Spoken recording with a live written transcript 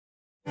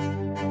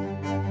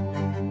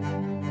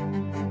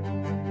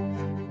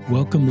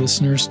Welcome,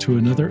 listeners, to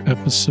another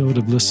episode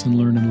of Listen,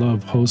 Learn, and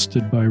Love,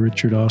 hosted by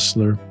Richard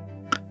Ostler.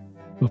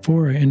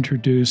 Before I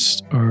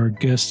introduce our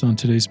guest on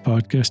today's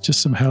podcast,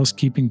 just some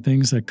housekeeping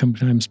things. I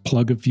sometimes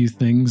plug a few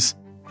things.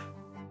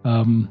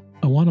 I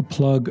want to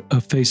plug a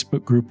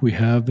Facebook group we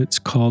have. It's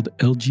called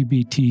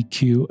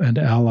LGBTQ and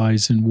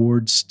Allies in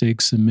Wards,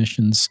 Stakes, and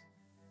Missions.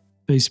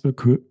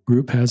 Facebook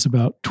group has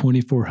about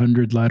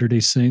 2,400 Latter-day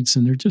Saints,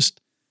 and they're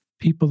just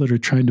people that are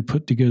trying to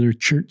put together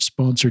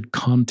church-sponsored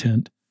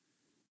content.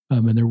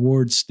 And their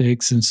wards,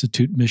 stakes,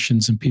 institute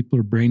missions, and people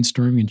are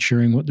brainstorming and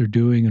sharing what they're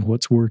doing and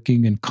what's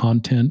working and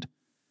content.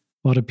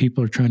 A lot of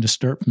people are trying to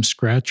start from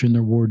scratch in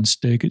their ward and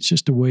stake. It's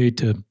just a way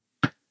to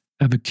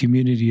have a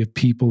community of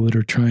people that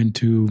are trying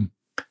to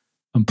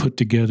put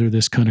together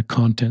this kind of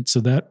content. So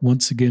that,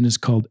 once again, is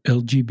called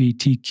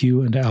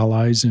LGBTQ and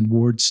Allies in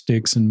Wards,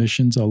 Stakes, and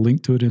Missions. I'll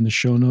link to it in the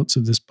show notes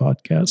of this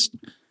podcast,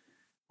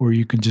 or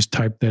you can just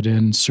type that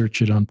in,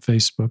 search it on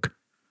Facebook.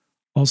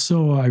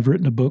 Also, I've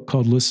written a book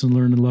called Listen,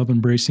 Learn, and Love,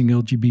 Embracing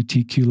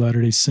LGBTQ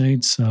Latter-day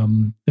Saints.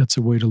 That's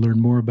a way to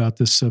learn more about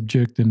this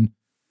subject. And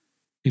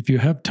if you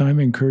have time,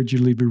 I encourage you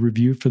to leave a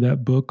review for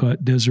that book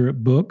at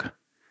Deseret Book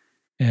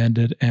and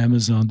at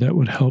Amazon. That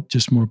would help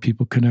just more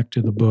people connect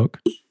to the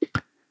book.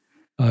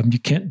 You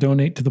can't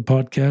donate to the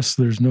podcast.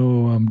 There's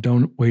no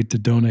way to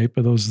donate,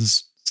 but those are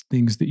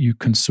things that you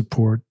can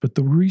support. But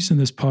the reason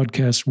this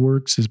podcast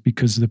works is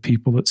because of the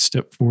people that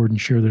step forward and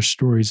share their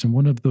stories. And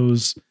one of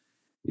those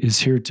is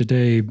here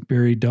today,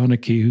 Barry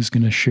Donachie, who's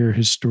going to share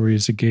his story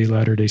as a gay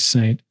Latter-day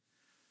Saint.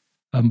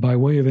 By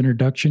way of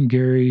introduction,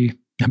 Barry,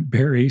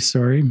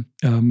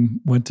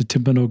 went to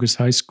Timpanogos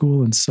High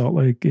School in Salt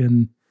Lake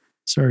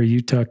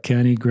Utah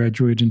County,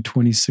 graduated in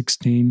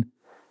 2016,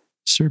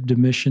 served a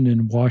mission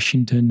in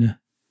Washington,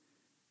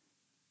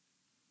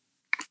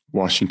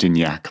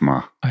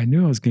 Yakima. I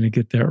knew I was going to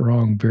get that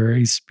wrong,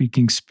 Barry.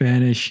 Speaking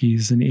Spanish,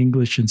 he's an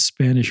English and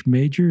Spanish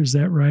major. Is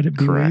that right at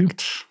BYU?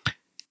 Correct.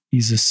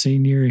 He's a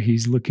senior.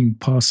 He's looking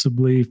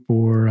possibly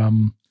for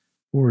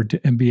to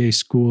MBA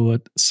school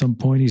at some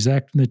point. He's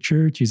active in the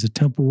church. He's a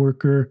temple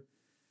worker.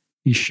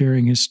 He's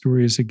sharing his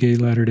story as a gay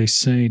Latter-day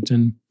Saint.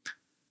 And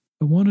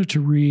I wanted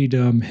to read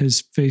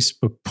his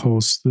Facebook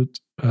post that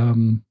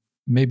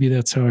maybe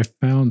that's how I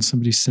found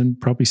somebody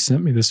probably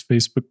sent me this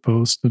Facebook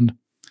post. And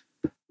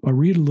I'll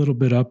read a little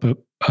bit of it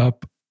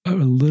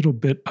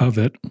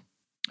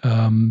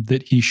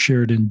that he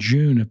shared in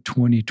June of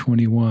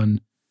 2021.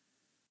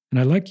 And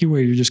I like your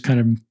way you're just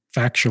kind of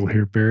factual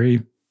here,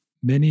 Barry.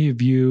 Many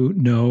of you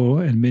know,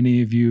 and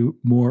many of you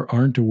more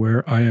aren't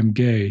aware, I am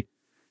gay.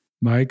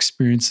 My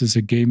experience as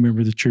a gay member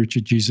of the Church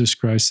of Jesus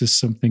Christ is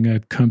something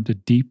I've come to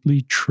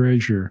deeply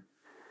treasure.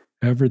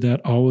 However,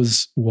 that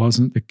always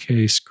wasn't the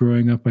case.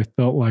 Growing up, I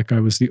felt like I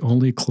was the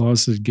only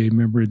closeted gay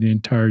member in the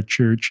entire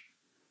church,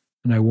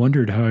 and I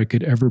wondered how I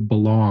could ever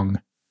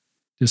belong.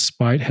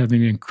 Despite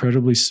having an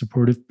incredibly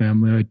supportive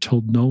family, I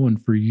told no one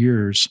for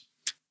years.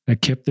 I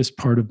kept this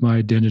part of my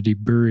identity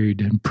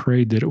buried and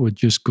prayed that it would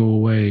just go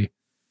away.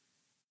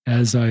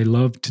 As I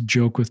love to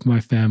joke with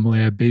my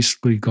family, I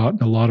basically got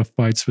in a lot of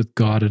fights with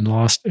God and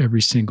lost every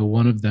single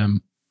one of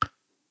them.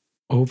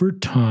 Over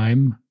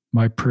time,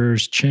 my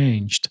prayers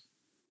changed.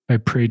 I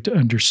prayed to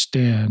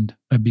understand.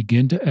 I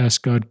began to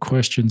ask God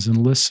questions and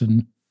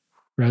listen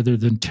rather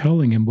than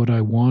telling him what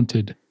I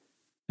wanted.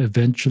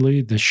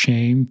 Eventually, the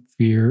shame,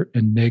 fear,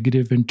 and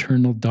negative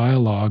internal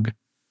dialogue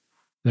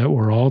that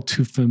were all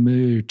too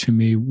familiar to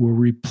me were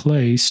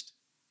replaced.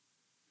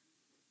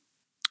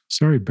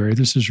 Sorry, Barry,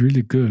 this is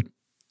really good.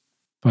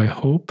 By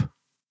hope,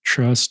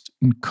 trust,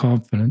 and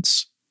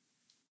confidence.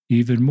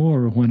 Even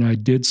more, when I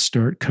did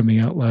start coming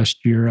out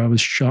last year, I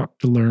was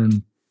shocked to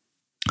learn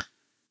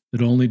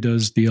that only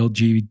does the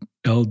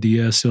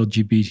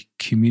LGBT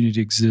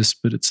community exist,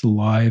 but it's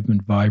alive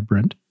and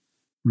vibrant.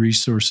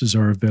 Resources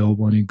are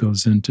available, and he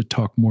goes in to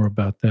talk more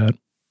about that.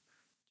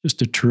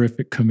 Just a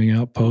terrific coming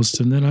out post.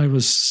 And then I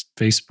was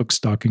Facebook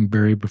stalking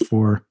Barry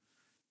before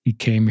he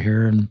came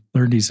here and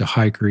learned he's a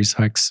hiker. He's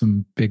hiked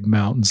some big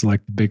mountains,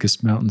 like the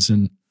biggest mountains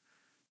in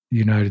the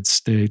United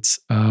States.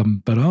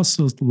 But I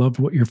also loved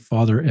what your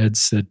father, Ed,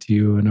 said to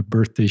you in a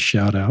birthday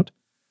shout out.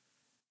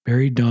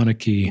 Barry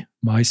Donachie,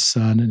 my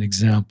son, an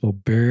example.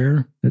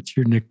 Bear, that's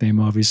your nickname,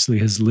 obviously,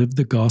 has lived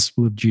the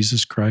gospel of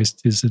Jesus Christ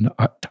his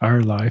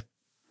entire life.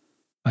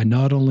 I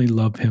not only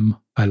love him,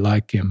 I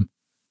like him,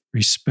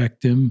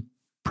 respect him,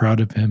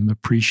 proud of him,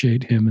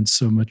 appreciate him, and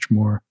so much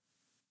more.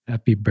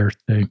 Happy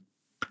birthday.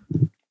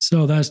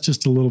 So that's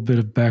just a little bit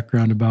of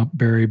background about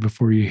Barry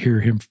before you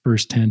hear him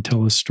firsthand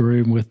tell his story.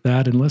 And with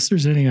that, unless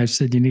there's anything I've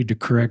said you need to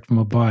correct from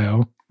a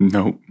bio.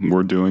 No,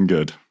 we're doing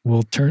good.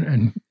 We'll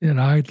turn, and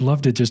I'd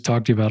love to just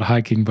talk to you about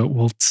hiking, but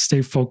we'll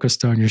stay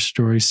focused on your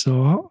story.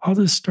 So I'll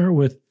just start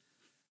with,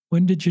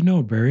 when did you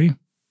know, Barry?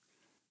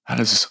 That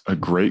is a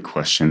great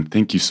question.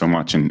 Thank you so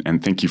much.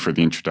 And thank you for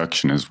the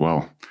introduction as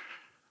well.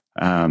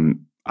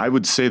 I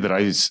would say that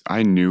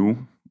I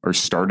knew or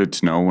started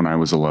to know when I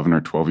was 11 or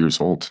 12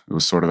 years old. It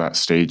was sort of that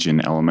stage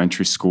in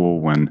elementary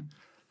school when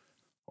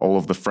all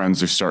of the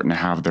friends are starting to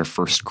have their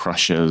first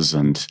crushes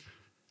and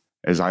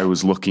as I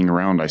was looking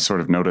around, I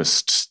sort of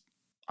noticed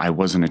I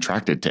wasn't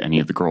attracted to any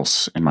of the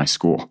girls in my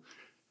school.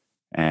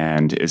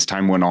 And as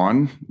time went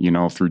on,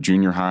 through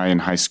junior high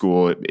and high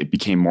school, it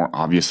became more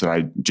obvious that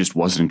I just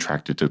wasn't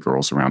attracted to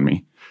girls around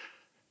me.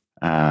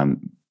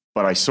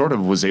 But I sort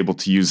of was able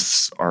to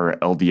use our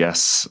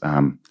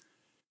LDS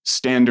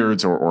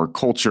standards or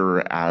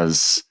culture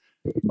as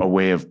a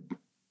way of,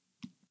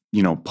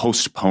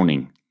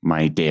 postponing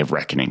my day of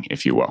reckoning,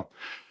 if you will.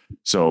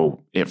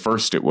 So at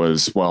first it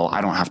was, well, I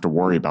don't have to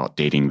worry about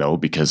dating though,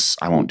 because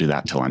I won't do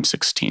that till I'm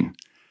 16.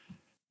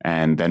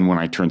 And then when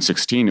I turned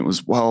 16, it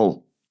was,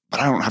 well, but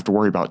I don't have to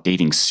worry about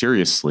dating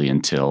seriously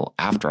until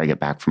after I get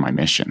back from my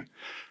mission.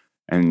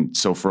 And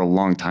so for a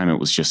long time, it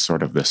was just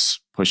sort of this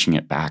pushing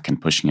it back.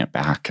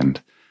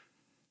 And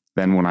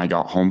then when I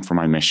got home from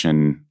my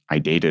mission, I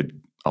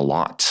dated a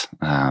lot.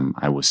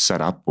 I was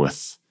set up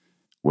with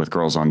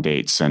girls on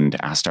dates and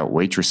asked out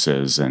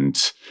waitresses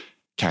and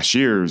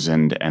cashiers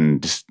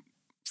and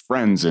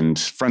friends and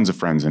friends of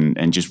friends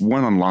and just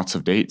went on lots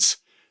of dates.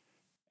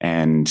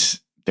 And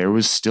there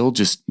was still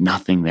just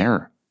nothing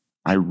there.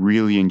 I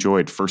really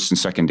enjoyed first and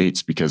second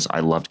dates because I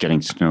loved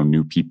getting to know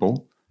new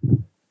people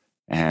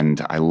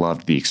and I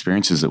loved the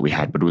experiences that we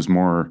had, but it was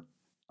more,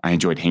 I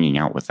enjoyed hanging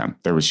out with them.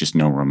 There was just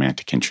no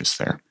romantic interest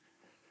there.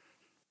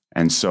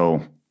 And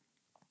so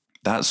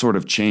that sort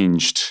of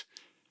changed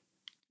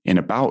in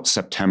about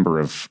September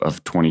of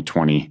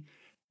 2020.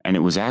 And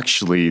it was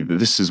actually,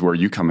 this is where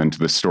you come into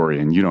the story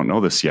and you don't know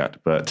this yet,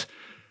 but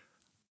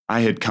I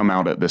had come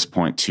out at this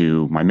point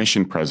to my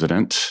mission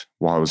president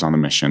while I was on the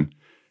mission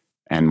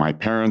and my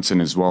parents,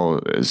 and as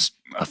well as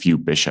a few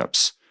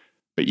bishops.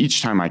 But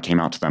each time I came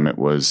out to them, it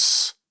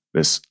was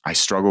this, I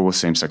struggle with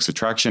same-sex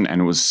attraction,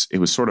 and it was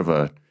sort of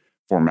a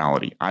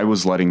formality. I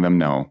was letting them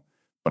know,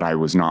 but I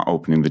was not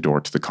opening the door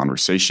to the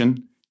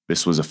conversation.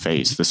 This was a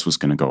phase. This was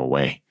going to go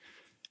away.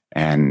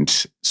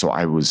 And so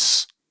I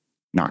was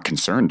not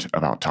concerned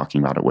about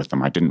talking about it with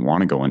them. I didn't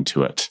want to go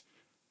into it.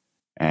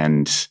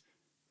 And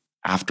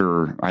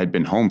after I had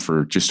been home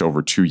for just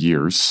over 2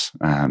 years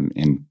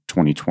in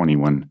 2020,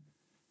 when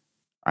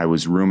I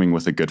was rooming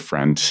with a good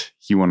friend.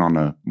 He went on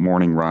a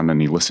morning run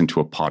and he listened to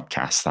a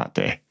podcast that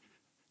day.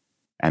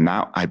 And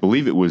that, I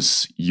believe it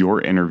was your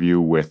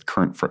interview with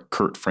Kurt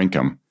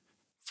Frankum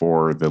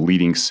for the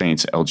Leading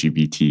Saints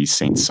LGBT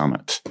Saints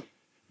Summit.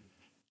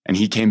 And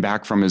he came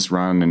back from his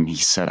run and he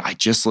said, I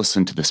just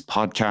listened to this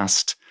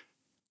podcast.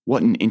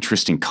 What an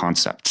interesting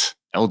concept.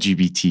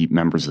 LGBT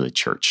members of the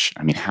church.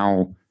 I mean,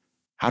 how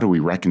do we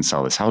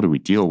reconcile this? How do we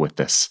deal with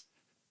this?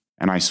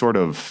 And I sort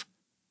of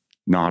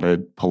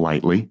nodded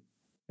politely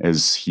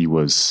as he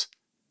was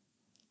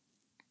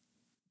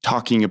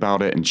talking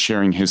about it and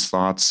sharing his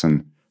thoughts.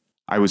 And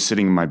I was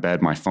sitting in my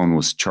bed. My phone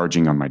was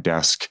charging on my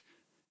desk.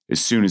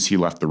 As soon as he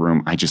left the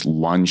room, I just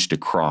lunged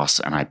across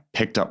and I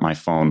picked up my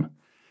phone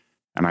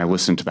and I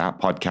listened to that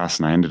podcast,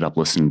 and I ended up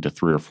listening to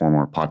 3 or 4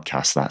 more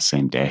podcasts that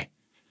same day.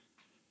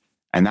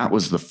 And that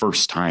was the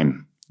first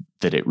time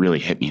that it really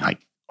hit me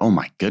like, oh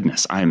my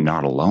goodness, I am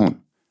not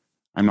alone.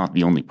 I'm not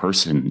the only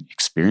person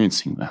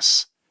experiencing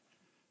this.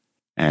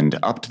 And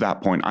up to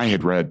that point, I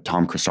had read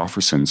Tom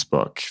Christofferson's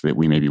book, That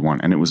We May Be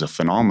One, and it was a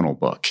phenomenal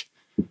book.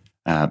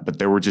 But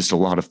there were just a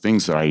lot of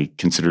things that I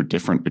considered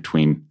different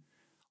between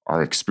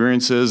our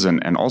experiences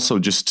and also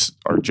just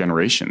our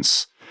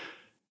generations.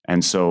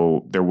 And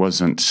so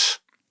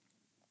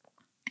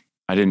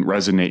I didn't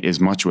resonate as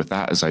much with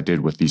that as I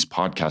did with these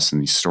podcasts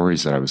and these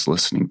stories that I was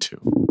listening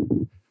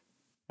to.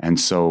 And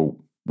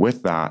so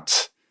with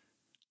that,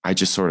 I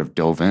just sort of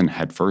dove in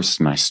headfirst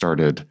and I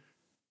started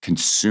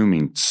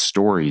consuming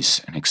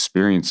stories and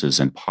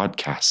experiences and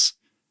podcasts.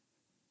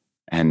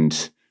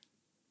 And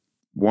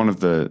one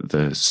of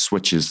the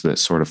switches that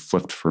sort of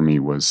flipped for me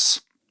was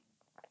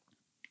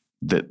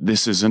that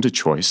this isn't a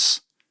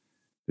choice.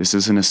 This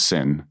isn't a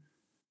sin.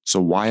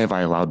 So why have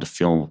I allowed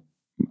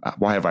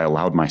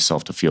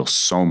myself to feel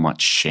so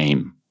much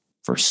shame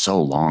for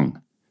so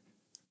long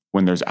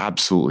when there's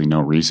absolutely no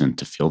reason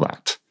to feel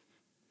that?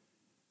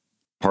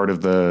 Part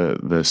of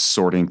the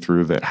sorting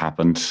through that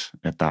happened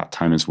at that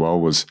time as well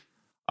was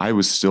I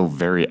was still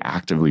very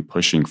actively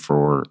pushing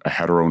for a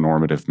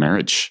heteronormative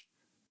marriage.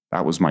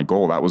 That was my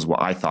goal. That was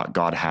what I thought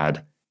God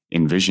had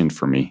envisioned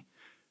for me.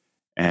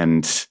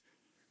 And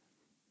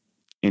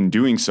in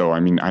doing so, I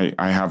mean,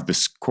 I have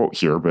this quote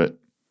here, but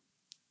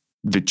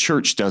the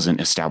church doesn't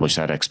establish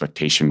that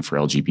expectation for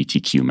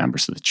LGBTQ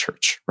members of the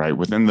church, right?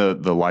 Within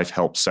the Life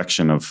Help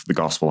section of the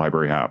Gospel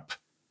Library app,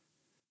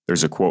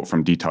 there's a quote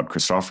from D. Todd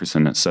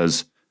Christofferson that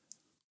says,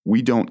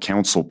 "We don't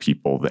counsel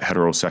people that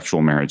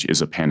heterosexual marriage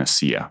is a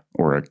panacea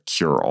or a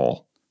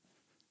cure-all.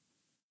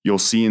 You'll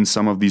see in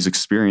some of these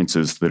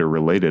experiences that are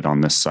related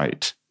on this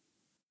site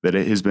that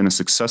it has been a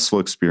successful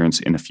experience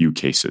in a few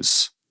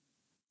cases,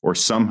 or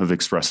some have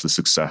expressed the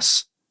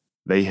success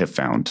they have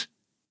found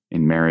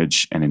in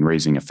marriage and in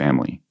raising a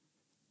family,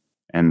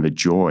 and the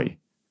joy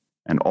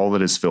and all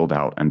that is filled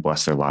out and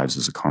blessed their lives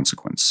as a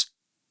consequence.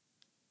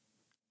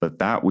 But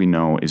that we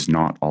know is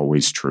not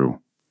always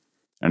true,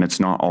 and it's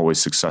not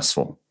always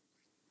successful.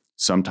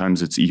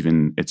 Sometimes it's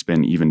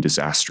been even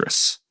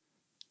disastrous.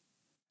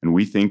 And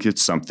we think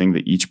it's something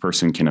that each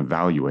person can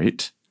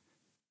evaluate,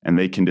 and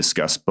they can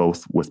discuss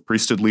both with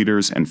priesthood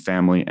leaders and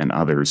family and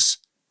others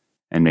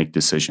and make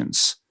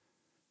decisions.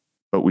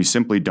 But we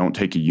simply don't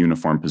take a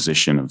uniform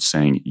position of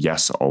saying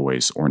yes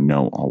always or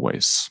no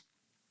always.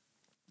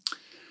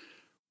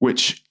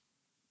 Which,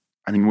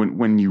 I mean,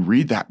 when you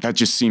read that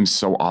just seems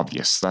so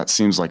obvious. That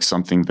seems like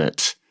something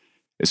that,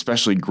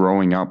 especially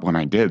growing up when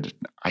I did,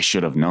 I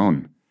should have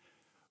known.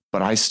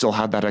 But I still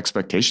had that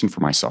expectation for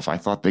myself. I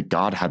thought that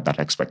God had that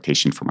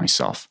expectation for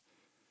myself.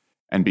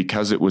 And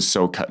because it was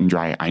so cut and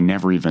dry, I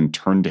never even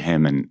turned to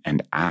him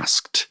and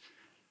asked.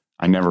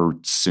 I never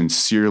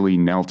sincerely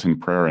knelt in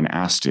prayer and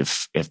asked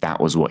if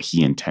that was what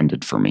he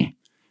intended for me.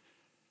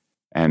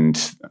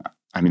 And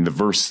I mean, the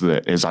verse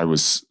that, as I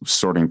was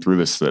sorting through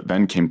this, that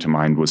then came to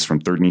mind was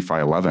from 3 Nephi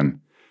 11.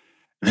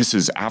 This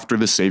is after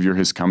the Savior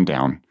has come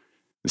down.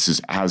 This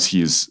is as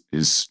he's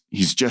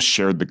just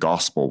shared the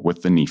gospel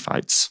with the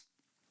Nephites.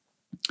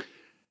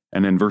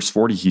 And in verse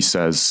 40, he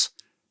says,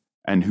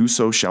 "And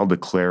whoso shall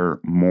declare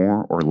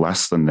more or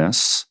less than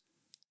this,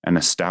 and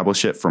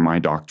establish it for my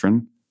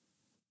doctrine,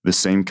 the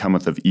same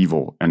cometh of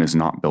evil, and is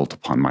not built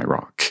upon my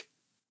rock.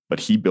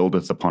 But he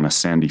buildeth upon a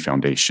sandy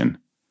foundation,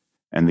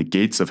 and the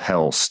gates of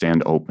hell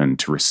stand open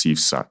to receive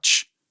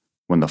such,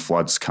 when the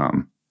floods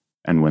come,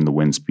 and when the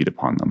winds beat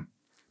upon them."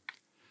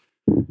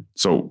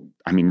 So,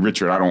 I mean,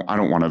 Richard, I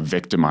don't want to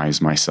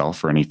victimize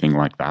myself or anything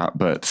like that,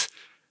 but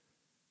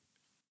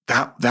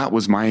that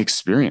was my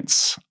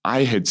experience.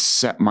 I had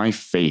set my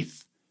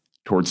faith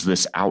towards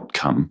this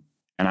outcome,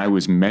 and I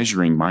was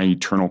measuring my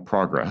eternal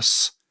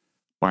progress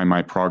by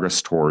my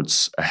progress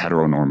towards a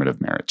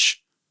heteronormative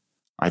marriage.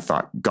 I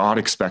thought, God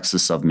expects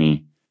this of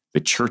me. The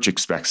church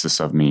expects this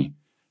of me.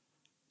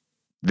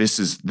 This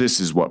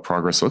is what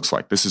progress looks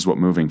like. This is what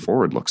moving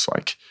forward looks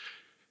like.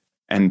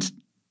 And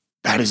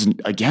that is,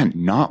 again,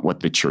 not what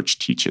the church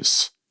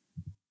teaches.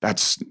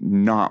 That's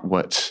not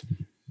what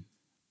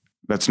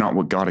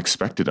God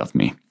expected of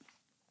me.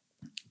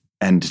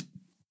 And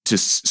to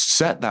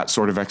set that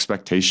sort of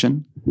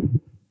expectation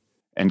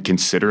and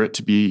consider it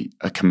to be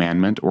a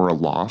commandment or a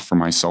law for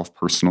myself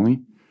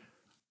personally,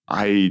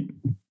 I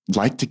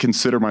like to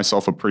consider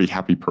myself a pretty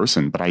happy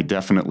person, but I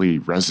definitely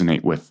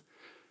resonate with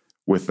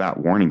that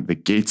warning. The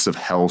gates of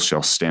hell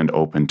shall stand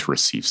open to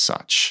receive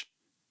such.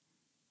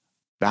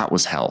 That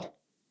was hell.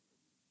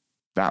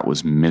 That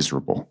was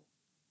miserable.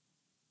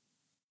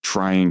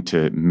 Trying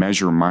to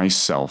measure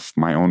myself,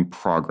 my own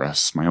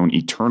progress, my own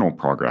eternal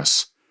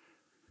progress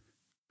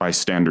by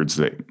standards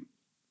that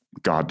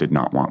God did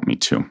not want me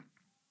to.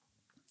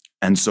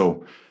 And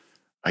so,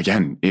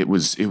 again, it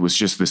was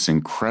just this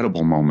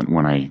incredible moment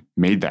when I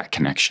made that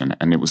connection,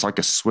 and it was like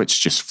a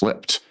switch just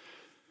flipped.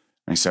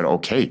 I said,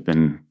 okay,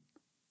 then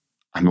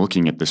I'm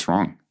looking at this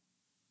wrong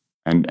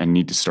and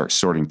need to start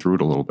sorting through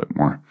it a little bit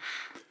more.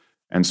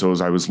 And so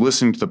as I was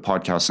listening to the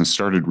podcast and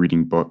started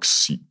reading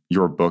books,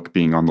 your book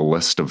being on the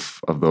list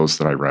of those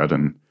that I read,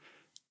 and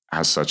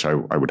as such, I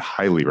would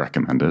highly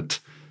recommend it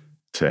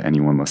to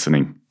anyone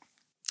listening.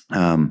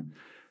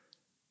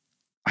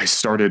 I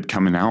started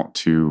coming out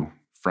to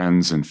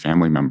friends and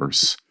family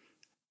members.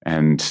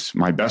 And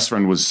my best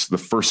friend was the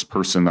first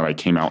person that I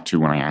came out to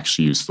when I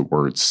actually used the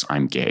words,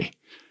 "I'm gay."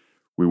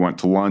 We went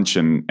to lunch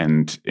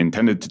and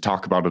intended to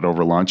talk about it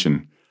over lunch.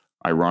 And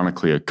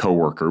ironically, a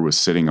coworker was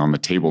sitting on the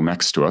table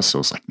next to us. So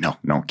I was like,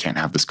 no, can't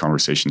have this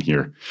conversation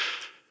here.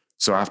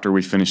 So after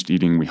we finished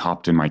eating, we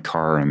hopped in my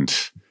car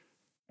and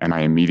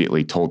I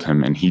immediately told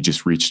him, and he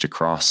just reached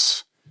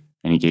across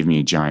and he gave me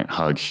a giant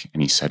hug.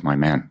 And he said, "My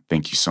man,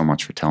 thank you so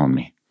much for telling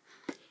me."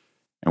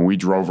 And we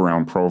drove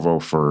around Provo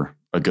for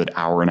a good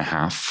hour and a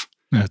half.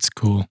 That's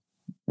cool.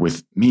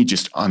 With me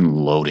just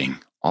unloading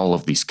all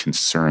of these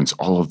concerns,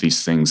 all of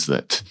these things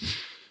that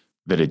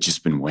had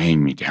just been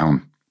weighing me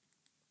down.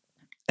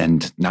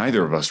 And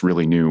neither of us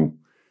really knew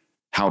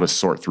how to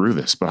sort through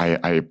this, but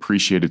I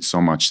appreciated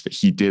so much that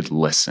he did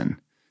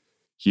listen.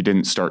 He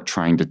didn't start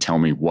trying to tell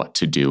me what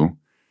to do,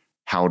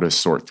 how to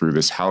sort through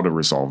this, how to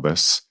resolve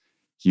this.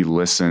 He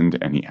listened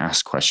and he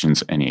asked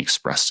questions and he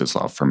expressed his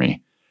love for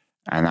me.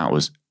 And that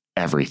was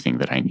everything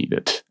that I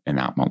needed in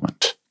that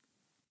moment.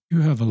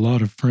 You have a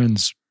lot of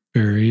friends,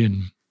 Barry,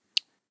 and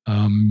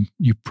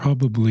you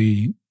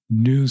probably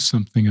knew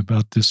something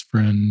about this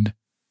friend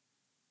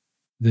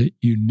that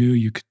you knew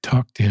you could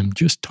talk to him.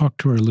 Just talk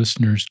to our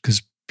listeners,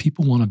 because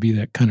people want to be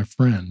that kind of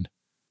friend,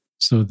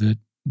 so that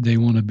they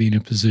want to be in a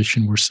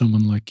position where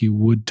someone like you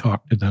would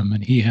talk to them,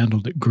 and he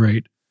handled it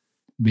great.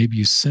 Maybe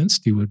you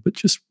sensed he would, but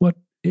just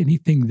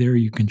anything there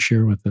you can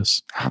share with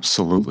us?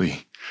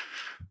 Absolutely.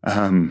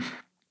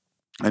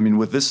 I mean,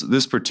 with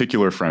this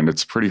particular friend,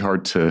 it's pretty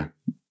hard to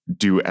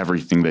do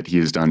everything that he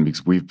has done,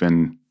 because we've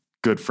been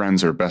good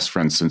friends or best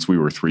friends since we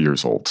were 3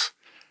 years old.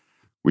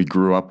 We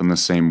grew up in the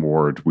same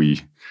ward.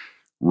 We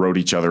wrote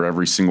each other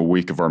every single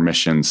week of our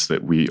missions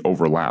that we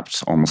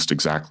overlapped almost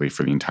exactly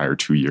for the entire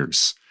 2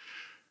 years.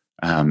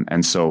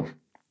 And so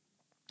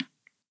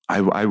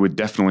I would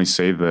definitely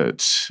say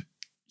that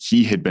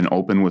he had been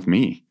open with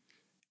me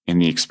in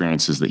the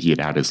experiences that he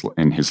had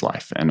in his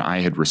life. And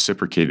I had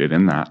reciprocated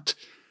in that.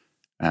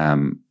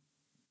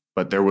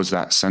 But there was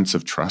that sense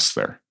of trust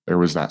there. There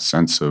was that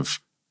sense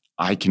of,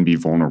 I can be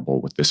vulnerable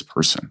with this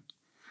person.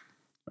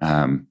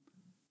 And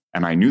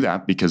I knew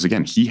that because,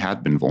 again, he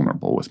had been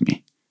vulnerable with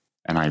me.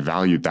 And I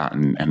valued that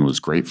and was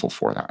grateful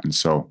for that. And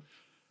so,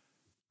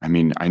 I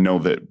mean, I know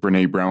that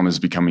Brené Brown is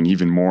becoming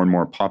even more and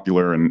more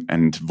popular,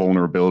 and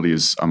vulnerability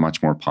is a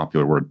much more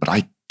popular word, but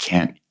I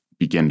can't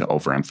begin to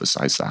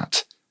overemphasize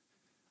that.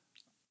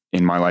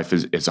 In my life,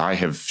 as I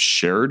have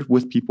shared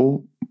with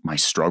people my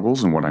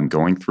struggles and what I'm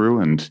going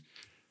through, and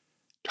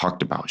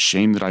talked about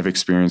shame that I've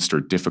experienced or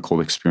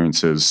difficult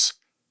experiences,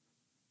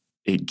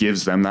 it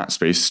gives them that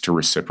space to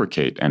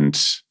reciprocate, and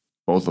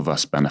both of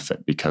us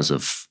benefit because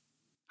of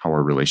how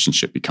our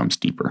relationship becomes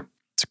deeper.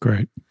 It's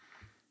great.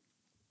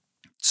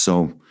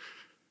 So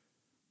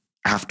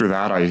after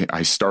that,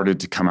 I started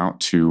to come out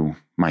to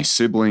my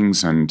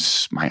siblings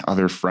and my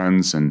other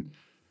friends. And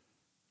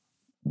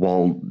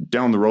while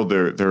down the road,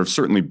 there have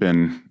certainly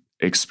been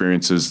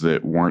experiences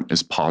that weren't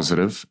as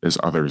positive as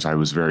others. I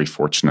was very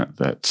fortunate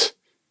that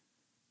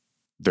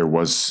there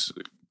was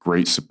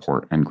great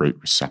support and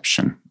great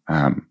reception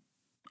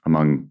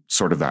among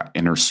sort of that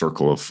inner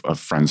circle of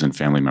friends and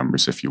family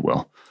members, if you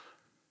will.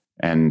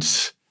 And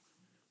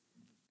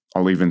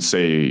I'll even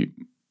say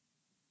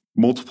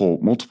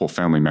multiple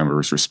family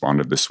members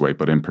responded this way,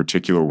 but in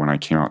particular, when I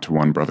came out to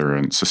one brother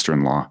and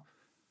sister-in-law,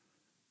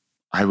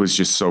 I was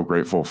just so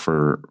grateful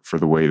for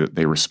the way that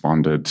they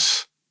responded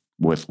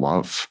with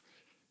love.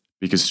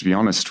 Because to be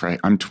honest, right,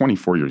 I'm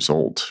 24 years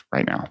old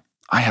right now.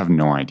 I have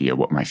no idea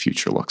what my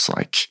future looks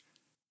like.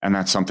 And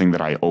that's something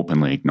that I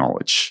openly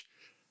acknowledge.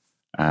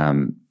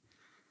 But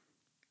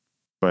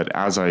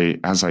as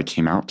I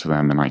came out to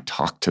them and I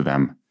talked to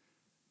them,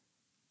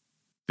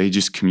 they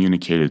just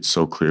communicated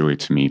so clearly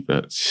to me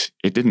that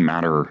it didn't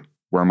matter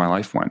where my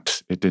life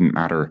went. It didn't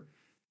matter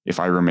if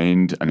I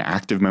remained an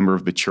active member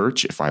of the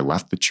church, if I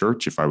left the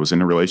church, if I was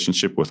in a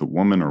relationship with a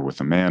woman or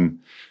with a man.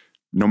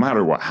 No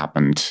matter what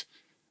happened,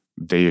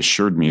 they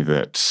assured me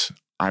that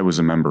I was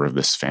a member of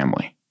this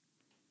family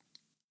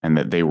and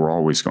that they were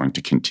always going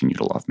to continue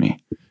to love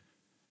me.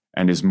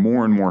 And as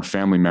more and more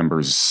family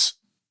members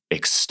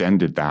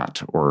extended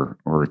that or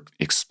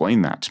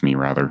explained that to me,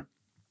 rather,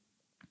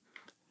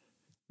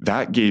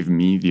 that gave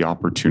me the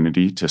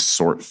opportunity to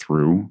sort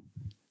through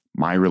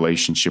my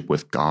relationship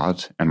with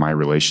God and my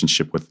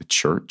relationship with the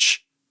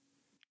church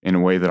in a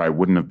way that I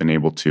wouldn't have been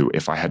able to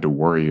if I had to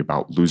worry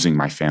about losing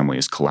my family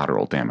as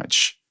collateral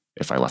damage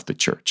if I left the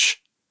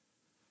church.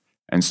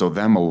 And so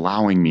them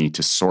allowing me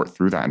to sort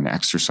through that and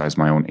exercise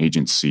my own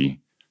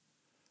agency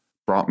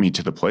brought me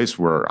to the place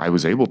where I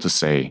was able to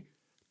say,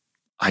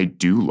 I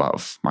do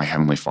love my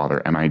Heavenly Father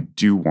and I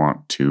do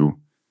want to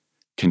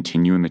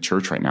continue in the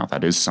church right now.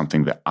 That is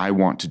something that I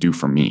want to do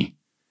for me,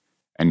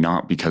 and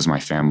not because I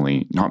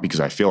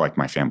feel like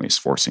my family is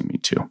forcing me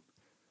to.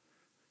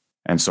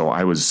 And so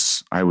I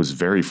was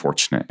very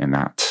fortunate in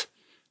that.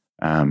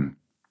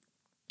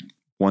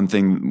 One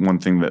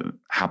thing that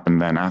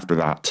happened then after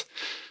that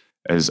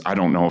is, I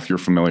don't know if you're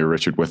familiar,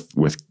 Richard,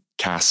 with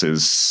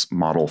Cass's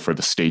model for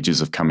the stages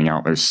of coming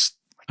out. There's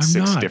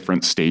six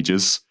different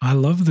stages. I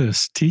love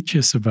this. Teach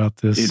us about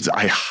this.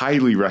 I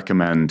highly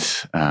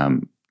recommend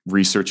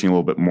researching a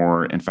little bit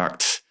more. In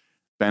fact,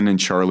 Ben and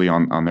Charlie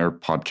on their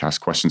podcast,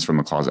 Questions from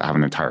the Closet, have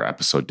an entire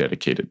episode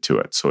dedicated to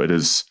it. So it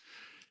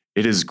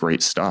is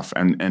great stuff.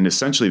 And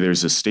essentially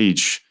there's a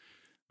stage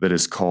that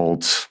is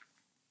called,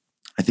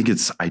 I think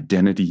it's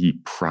identity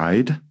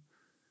pride. I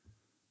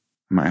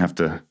might have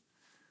to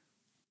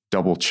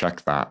double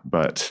check that,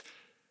 but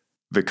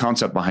the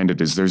concept behind it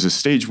is there's a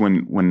stage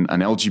when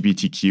an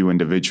LGBTQ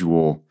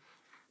individual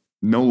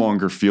no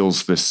longer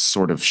feels this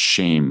sort of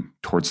shame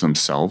towards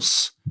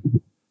themselves.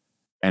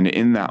 And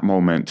in that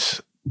moment,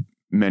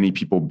 many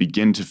people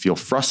begin to feel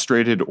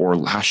frustrated or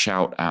lash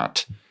out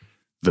at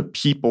the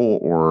people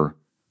or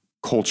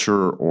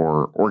culture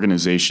or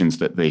organizations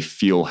that they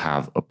feel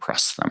have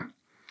oppressed them.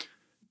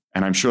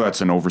 And I'm sure that's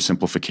an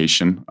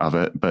oversimplification of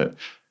it, but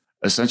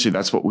essentially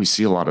that's what we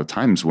see a lot of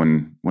times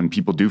when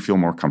people do feel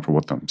more comfortable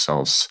with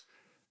themselves,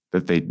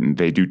 that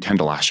they do tend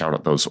to lash out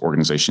at those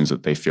organizations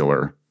that they feel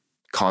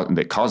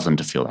that cause them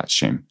to feel that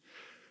shame.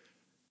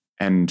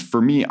 And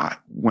for me,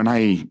 when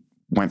I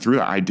went through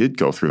that, I did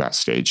go through that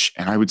stage.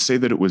 And I would say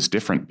that it was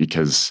different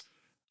because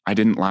I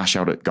didn't lash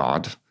out at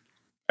God.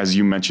 As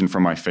you mentioned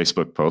from my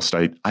Facebook post,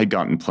 I'd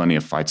gotten plenty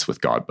of fights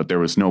with God, but there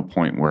was no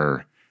point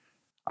where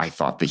I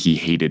thought that he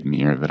hated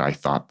me or that I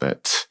thought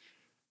that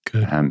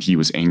he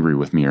was angry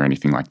with me or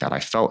anything like that. I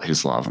felt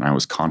his love and I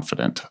was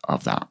confident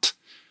of that.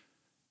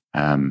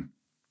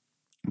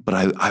 But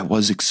I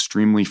was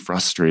extremely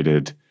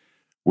frustrated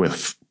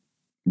with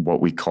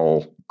what we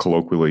call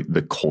colloquially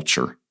the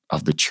culture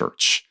of the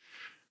church,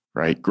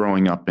 right?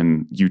 Growing up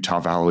in Utah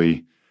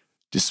Valley,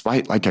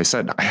 despite, like I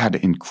said, I had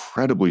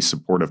incredibly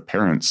supportive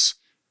parents,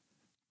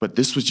 but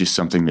this was just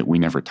something that we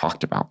never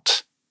talked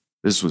about.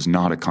 This was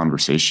not a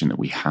conversation that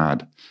we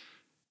had.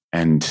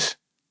 And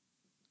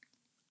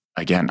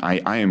again,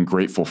 I am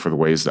grateful for the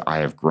ways that I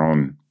have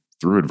grown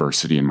through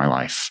adversity in my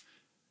life.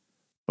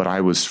 But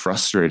I was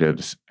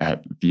frustrated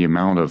at the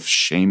amount of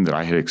shame that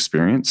I had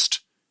experienced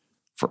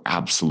for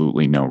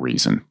absolutely no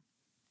reason.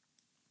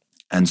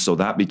 And so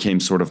that became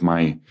sort of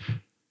my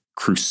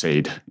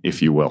crusade,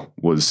 if you will,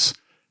 was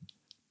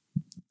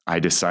I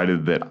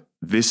decided that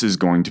this is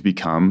going to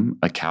become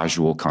a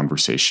casual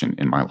conversation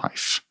in my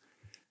life.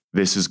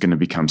 This is going to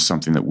become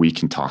something that we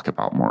can talk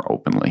about more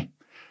openly.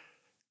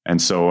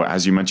 And so,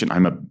 as you mentioned,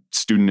 I'm a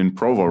student in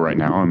Provo right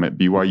now. I'm at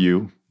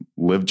BYU,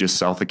 live just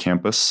south of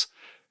campus.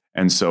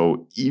 And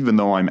so even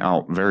though I'm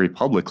out very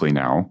publicly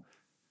now,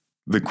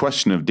 the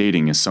question of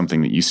dating is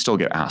something that you still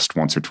get asked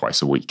once or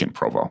twice a week in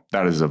Provo.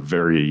 That is a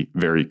very,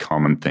 very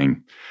common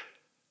thing.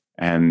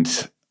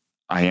 And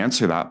I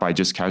answer that by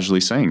just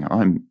casually saying,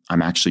 oh,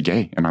 I'm actually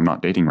gay and I'm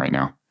not dating right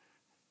now.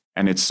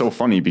 And it's so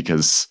funny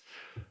because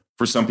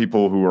for some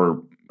people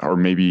who are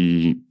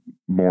maybe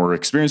more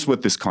experienced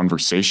with this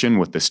conversation,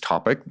 with this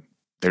topic,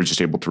 they're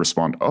just able to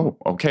respond, oh,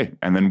 okay.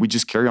 And then we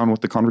just carry on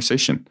with the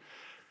conversation.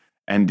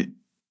 And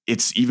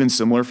it's even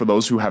similar for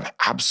those who have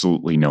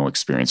absolutely no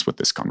experience with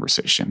this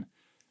conversation.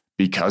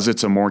 Because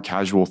it's a more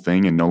casual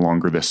thing and no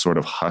longer this sort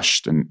of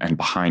hushed and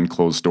behind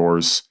closed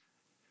doors,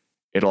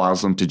 it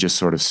allows them to just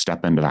sort of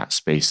step into that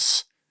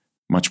space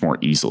much more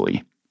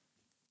easily.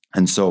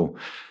 And so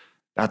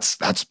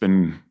that's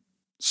been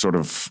sort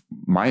of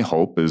my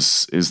hope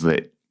is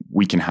that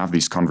we can have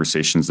these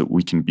conversations, that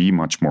we can be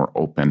much more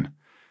open.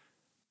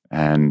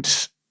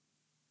 And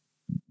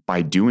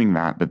by doing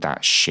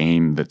that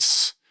shame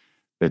that's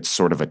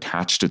sort of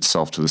attached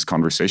itself to this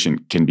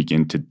conversation can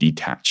begin to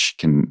detach,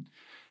 can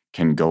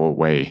go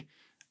away.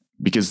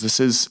 Because this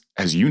is,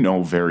 as you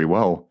know very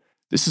well,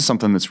 this is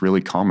something that's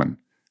really common.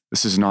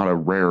 This is not a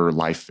rare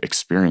life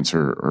experience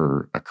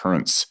or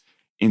occurrence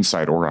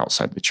inside or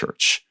outside the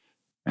church.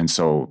 And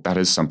so that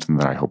is something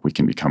that I hope we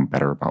can become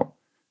better about,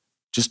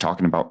 just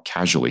talking about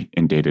casually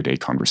in day-to-day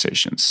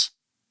conversations.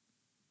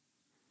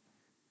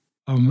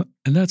 And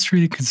that's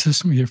really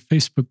consistent with your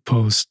Facebook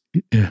post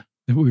that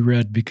we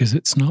read, because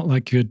it's not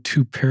like you had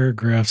two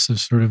paragraphs of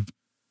sort of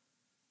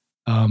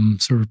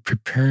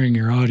preparing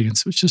your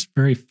audience. It was just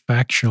very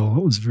factual.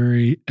 It was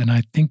and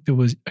I think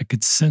I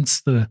could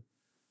sense the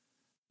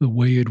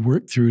way you'd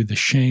worked through the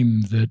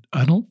shame that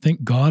I don't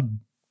think God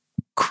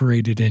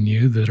created in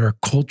you, that our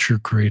culture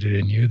created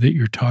in you, that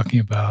you're talking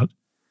about,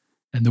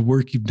 and the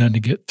work you've done to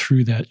get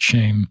through that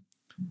shame.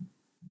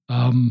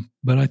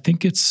 But I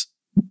think it's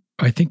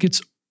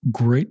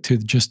great to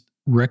just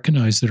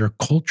recognize that our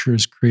culture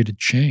has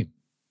created shame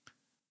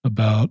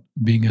about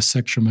being a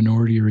sexual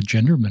minority or a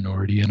gender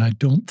minority. And I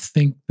don't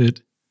think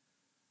that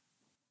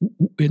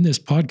in this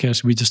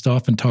podcast, we just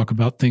often talk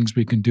about things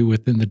we can do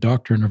within the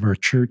doctrine of our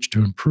church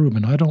to improve.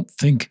 And I don't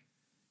think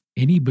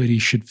anybody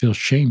should feel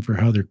shame for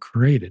how they're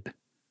created.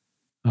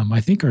 I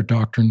think our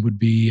doctrine would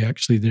be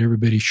actually that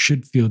everybody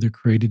should feel they're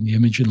created in the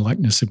image and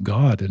likeness of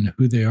God, and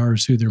who they are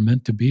is who they're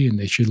meant to be. And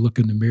they should look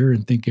in the mirror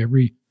and think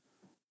every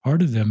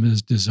part of them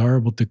is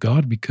desirable to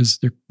God because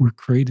we're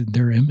created in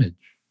their image.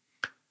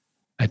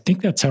 I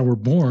think that's how we're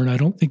born. I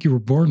don't think you were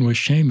born with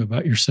shame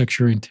about your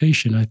sexual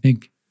orientation. I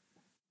think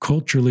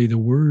culturally, the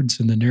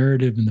words and the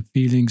narrative and the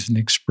feelings and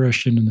the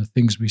expression and the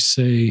things we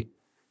say,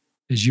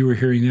 as you were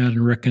hearing that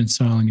and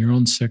reconciling your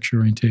own sexual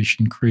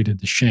orientation, created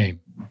the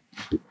shame.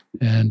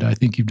 And I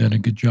think you've done a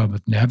good job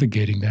of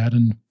navigating that.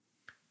 And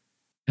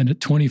at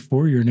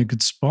 24, you're in a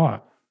good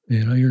spot.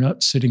 You know, you're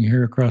not sitting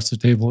here across the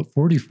table at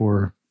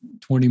 44,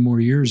 20 more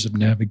years of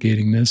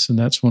navigating this. And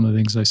that's one of the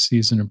things I see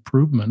as an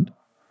improvement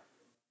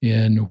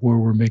in where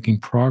we're making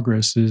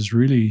progress, is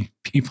really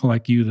people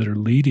like you that are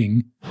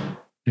leading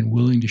and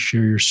willing to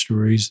share your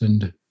stories,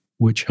 and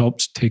which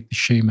helps take the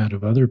shame out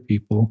of other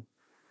people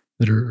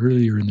that are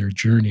earlier in their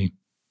journey.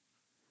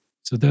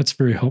 So that's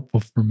very helpful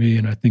for me,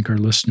 and I think our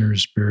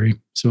listeners, Barry.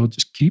 So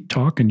just keep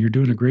talking. You're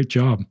doing a great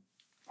job.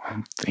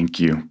 Thank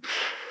you.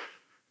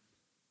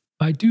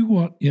 I do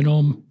want,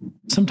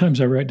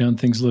 sometimes I write down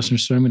things,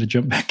 listeners, so I'm going to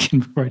jump back in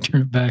before I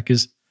turn it back,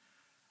 is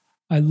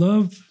I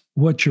love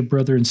what your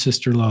brother and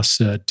sister-in-law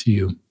said to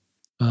you.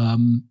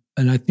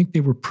 And I think they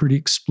were pretty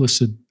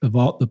explicit of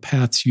all the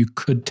paths you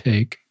could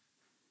take,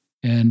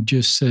 and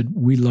just said,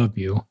 we love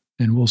you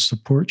and we'll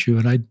support you.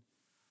 And I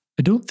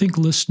don't think,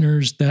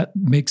 listeners, that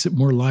makes it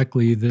more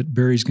likely that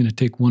Barry's going to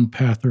take one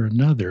path or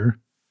another.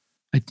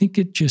 I think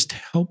it just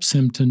helps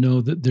him to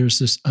know that there's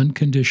this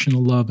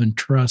unconditional love and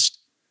trust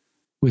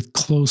with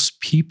close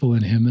people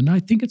in him. And I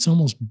think it's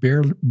almost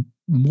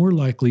more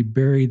likely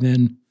Barry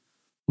then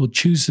will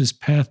choose his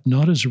path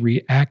not as a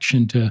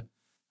reaction to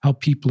how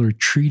people are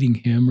treating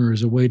him or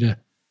as a way to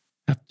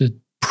have to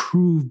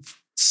prove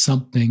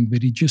something,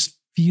 but he just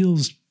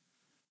feels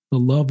the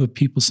love of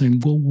people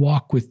saying, we'll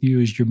walk with you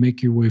as you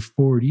make your way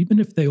forward. Even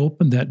if they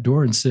opened that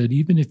door and said,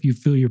 even if you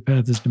feel your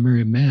path is to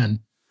marry a man,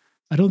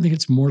 I don't think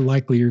it's more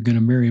likely you're going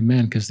to marry a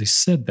man because they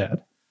said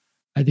that.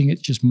 I think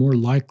it's just more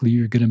likely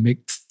you're going to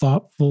make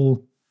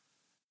thoughtful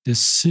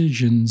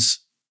decisions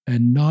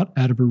and not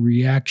out of a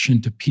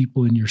reaction to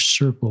people in your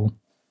circle.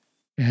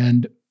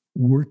 And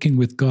working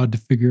with God to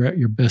figure out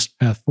your best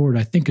path forward.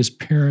 I think as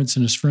parents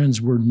and as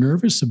friends, we're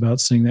nervous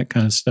about saying that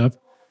kind of stuff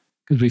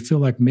because we feel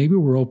like maybe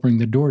we're opening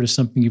the door to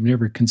something you've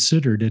never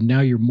considered, and now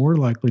you're more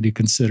likely to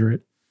consider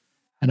it.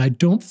 And I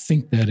don't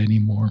think that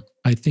anymore.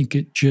 I think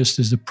it just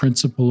is a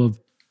principle of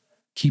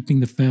keeping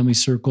the family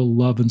circle,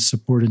 love and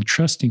support, and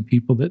trusting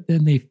people that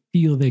then they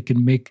feel they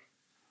can make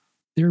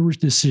their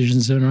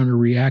decisions that aren't a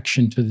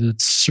reaction to the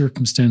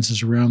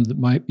circumstances around that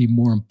might be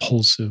more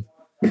impulsive.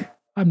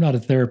 I'm not a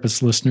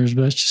therapist, listeners,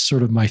 but that's just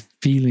sort of my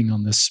feeling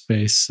on this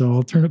space. So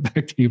I'll turn it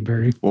back to you,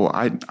 Barry. Well,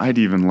 I'd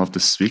even love to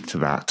speak to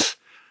that.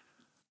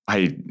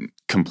 I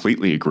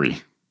completely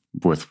agree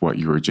with what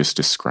you were just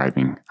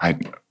describing.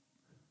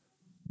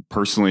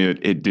 Personally,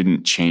 it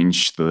didn't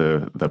change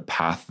the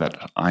path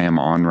that I am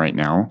on right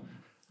now.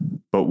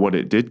 But what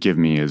it did give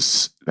me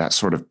is that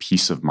sort of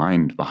peace of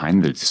mind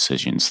behind the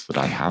decisions that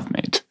I have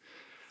made.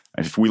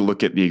 If we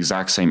look at the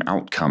exact same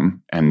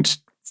outcome, and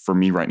for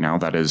me right now,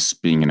 that is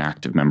being an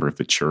active member of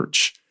the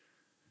church.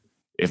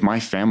 If my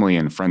family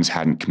and friends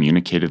hadn't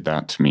communicated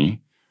that to me,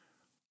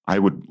 I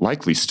would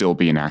likely still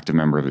be an active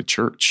member of the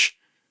church.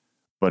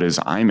 But as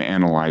I'm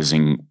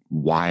analyzing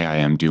why I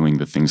am doing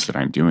the things that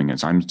I'm doing,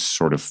 as I'm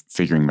sort of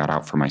figuring that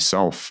out for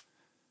myself,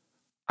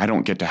 I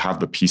don't get to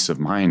have the peace of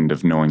mind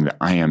of knowing that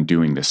I am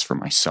doing this for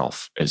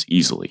myself as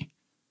easily.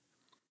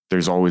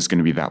 There's always going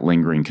to be that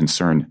lingering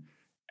concern.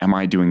 Am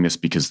I doing this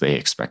because they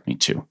expect me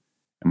to?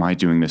 Am I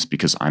doing this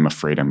because I'm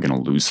afraid I'm going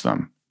to lose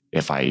them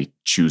if I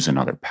choose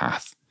another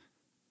path?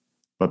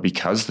 But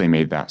because they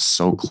made that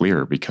so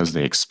clear, because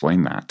they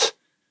explained that,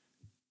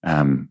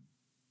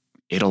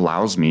 it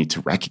allows me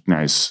to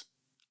recognize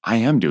I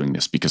am doing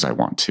this because I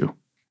want to.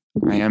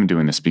 I am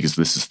doing this because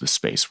this is the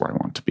space where I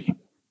want to be.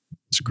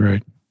 It's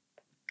great.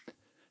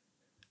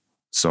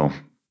 So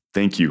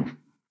thank you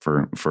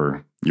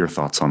for your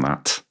thoughts on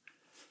that.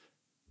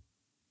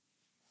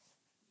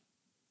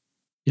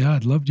 Yeah,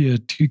 I'd love you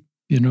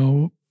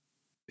to,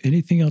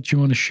 anything else you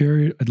want to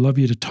share? I'd love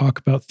you to talk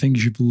about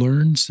things you've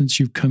learned since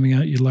you've coming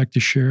out you'd like to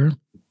share.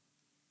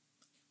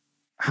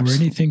 Absolutely.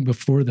 Or anything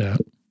before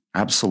that.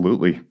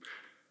 Absolutely.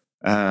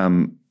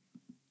 One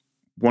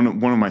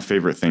of my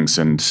favorite things,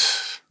 and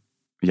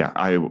yeah,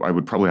 I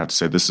would probably have to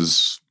say this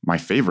is my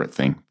favorite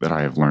thing that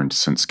I have learned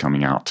since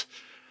coming out.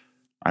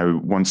 I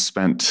once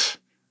spent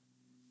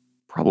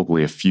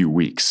probably a few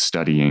weeks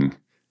studying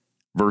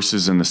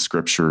verses in the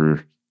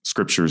scriptures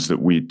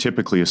that we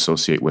typically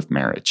associate with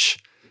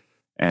marriage.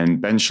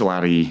 And Ben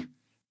Schilaty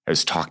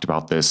has talked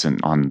about this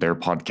on their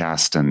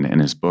podcast and in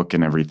his book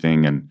and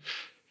everything. And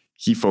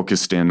he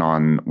focused in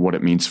on what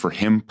it means for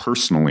him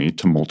personally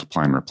to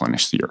multiply and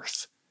replenish the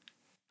earth,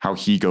 how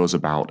he goes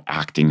about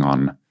acting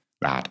on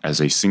that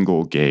as a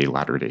single gay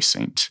Latter-day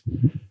Saint.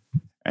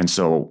 And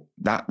so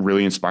that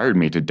really inspired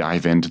me to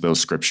dive into those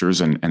scriptures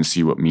and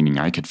see what meaning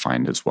I could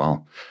find as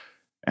well.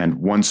 And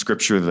one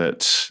scripture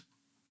that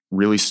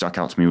really stuck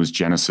out to me was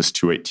Genesis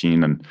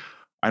 2:18. And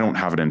I don't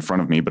have it in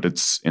front of me, but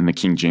it's in the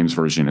King James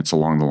Version. It's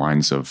along the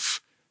lines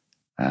of,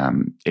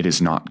 it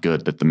is not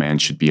good that the man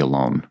should be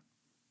alone.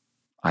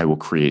 I will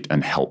create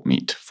an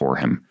helpmeet for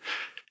him.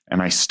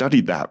 And I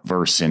studied that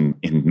verse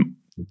in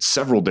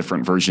several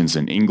different versions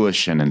in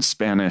English and in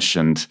Spanish,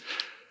 and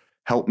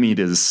helpmeet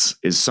is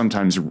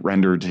sometimes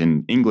rendered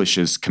in English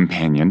as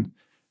companion.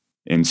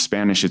 In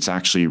Spanish, it's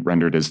actually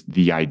rendered as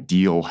the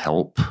ideal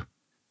help,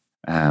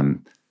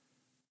 and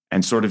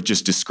sort of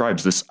just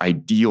describes this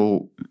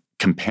ideal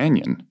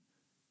companion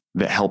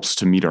that helps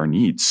to meet our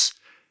needs.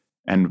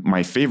 And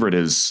my favorite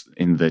is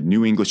in the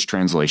New English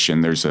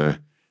Translation, there's a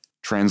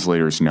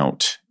translator's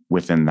note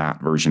within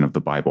that version of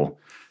the Bible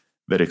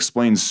that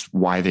explains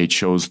why they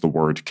chose the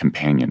word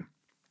companion.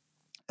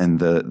 And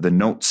the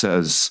note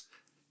says,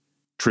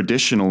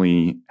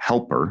 traditionally,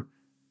 helper,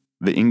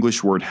 the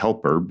English word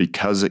helper,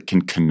 because it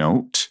can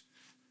connote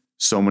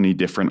so many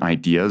different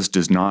ideas,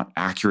 does not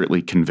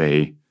accurately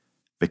convey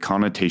the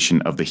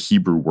connotation of the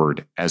Hebrew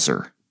word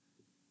ezer.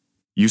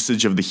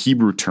 Usage of the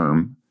Hebrew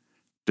term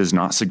does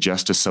not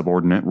suggest a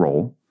subordinate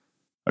role,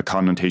 a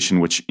connotation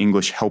which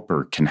English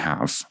helper can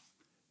have.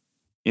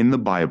 In the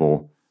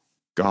Bible,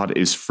 God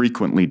is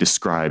frequently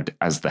described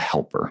as the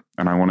helper,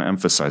 and I want to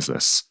emphasize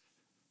this,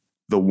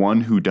 the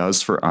one who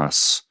does for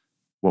us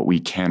what we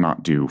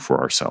cannot do for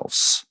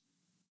ourselves,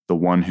 the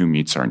one who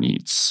meets our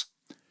needs.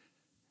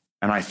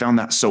 And I found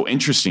that so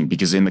interesting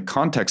because in the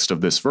context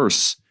of this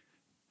verse,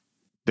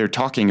 they're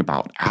talking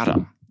about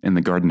Adam in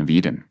the Garden of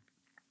Eden.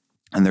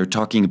 And they're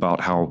talking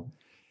about how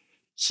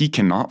he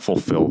cannot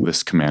fulfill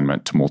this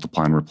commandment to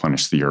multiply and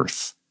replenish the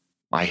earth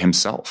by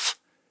himself,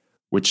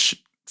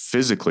 which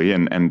physically,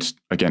 and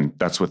again,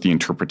 that's what the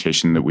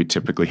interpretation that we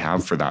typically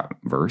have for that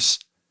verse.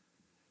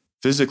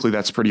 Physically,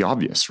 that's pretty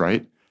obvious,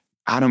 right?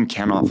 Adam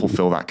cannot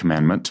fulfill that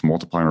commandment to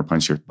multiply and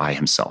replenish the earth by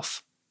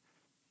himself.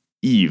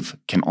 Eve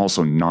can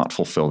also not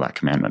fulfill that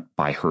commandment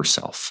by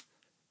herself.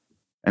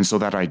 And so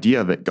that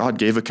idea that God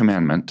gave a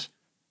commandment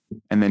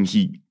and then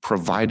he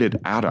provided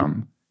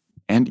Adam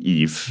and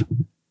Eve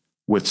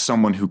with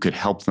someone who could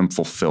help them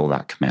fulfill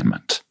that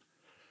commandment.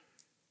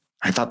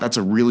 I thought that's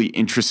a really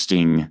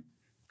interesting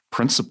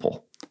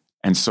principle.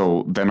 And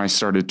so then I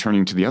started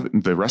turning to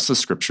the rest of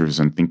the scriptures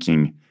and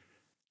thinking,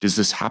 does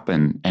this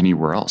happen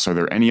anywhere else? Are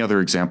there any other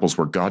examples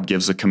where God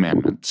gives a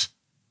commandment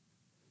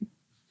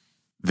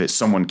that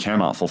someone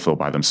cannot fulfill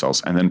by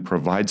themselves and then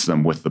provides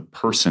them with the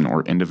person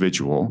or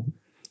individual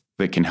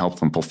that can help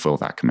them fulfill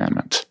that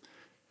commandment?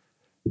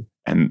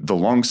 And the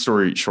long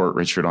story short,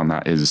 Richard, on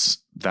that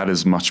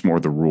is much more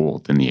the rule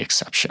than the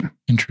exception.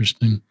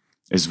 Interesting.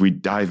 As we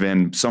dive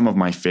in, some of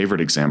my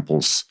favorite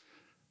examples,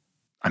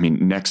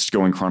 next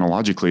going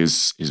chronologically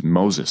is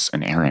Moses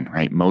and Aaron,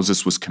 right?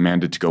 Moses was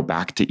commanded to go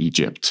back to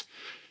Egypt,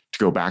 to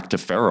go back to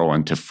Pharaoh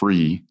and to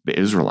free the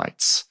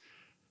Israelites.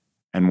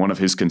 And one of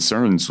his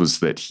concerns was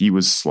that he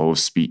was slow of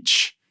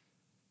speech.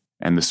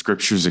 And the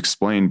scriptures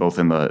explain, both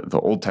in the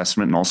Old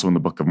Testament and also in the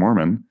Book of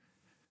Mormon,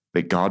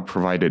 that God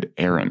provided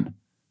Aaron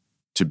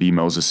to be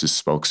Moses'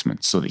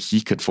 spokesman so that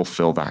he could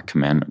fulfill that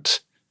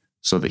commandment,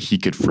 so that he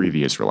could free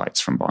the Israelites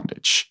from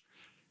bondage.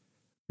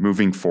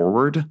 Moving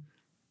forward,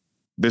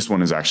 this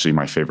one is actually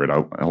my favorite.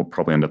 I'll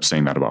probably end up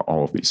saying that about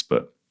all of these,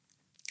 but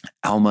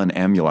Alma and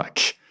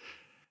Amulek.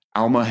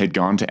 Alma had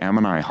gone to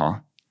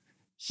Ammonihah.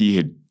 He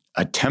had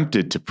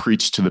attempted to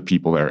preach to the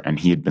people there, and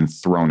he had been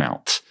thrown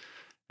out.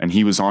 And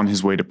he was on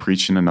his way to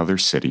preach in another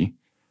city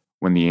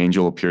when the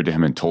angel appeared to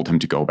him and told him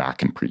to go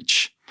back and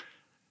preach.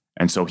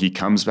 And so he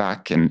comes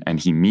back and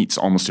he meets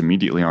almost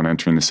immediately on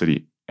entering the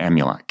city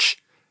Amulek,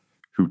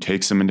 who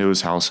takes him into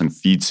his house and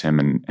feeds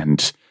him.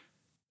 And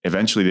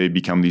eventually they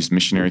become these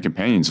missionary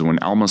companions. And when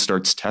Alma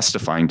starts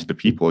testifying to the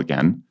people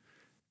again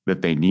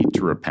that they need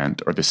to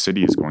repent or the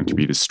city is going to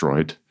be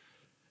destroyed,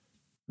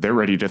 they're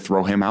ready to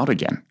throw him out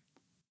again.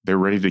 They're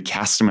ready to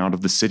cast him out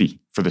of the city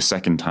for the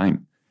second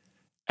time.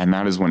 And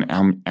that is when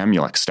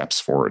Amulek steps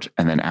forward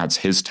and then adds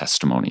his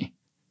testimony.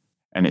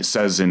 And it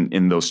says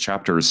in those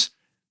chapters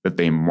that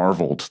they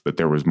marveled that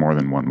there was more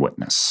than one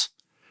witness.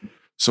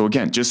 So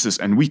again, just this,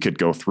 and we could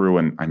go through,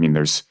 and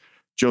there's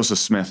Joseph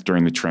Smith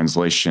during the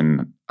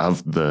translation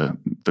of the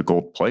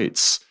gold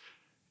plates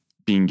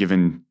being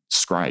given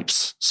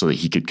scribes so that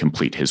he could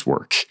complete his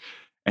work.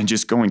 And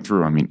just going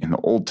through, in the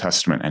Old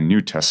Testament and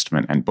New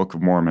Testament and Book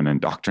of Mormon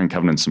and Doctrine and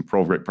Covenants and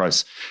Pearl of Great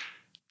Price,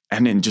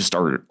 and in just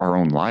our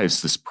own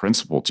lives, this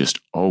principle just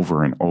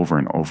over and over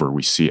and over,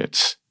 we see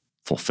it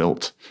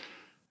fulfilled.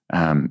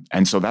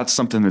 And so that's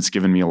something that's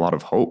given me a lot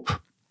of hope,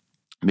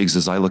 because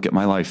as I look at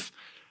my life,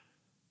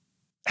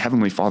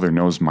 Heavenly Father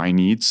knows my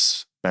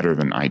needs better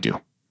than I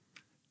do.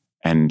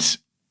 And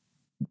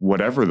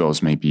whatever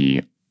those may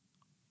be,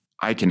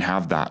 I can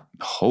have that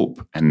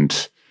hope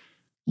and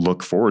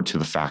look forward to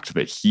the fact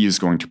that He is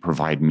going to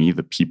provide me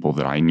the people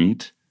that I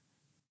need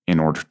in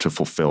order to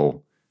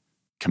fulfill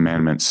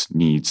commandments,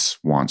 needs,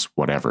 wants,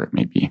 whatever it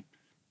may be.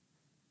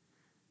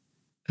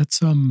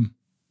 That's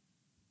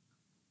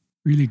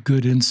really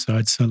good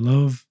insights. I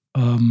love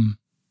one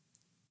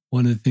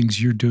of the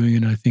things you're doing,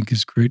 and I think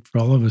is great for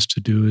all of us to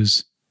do,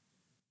 is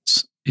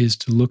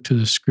to look to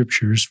the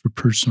scriptures for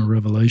personal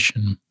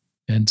revelation.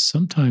 And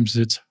sometimes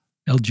it's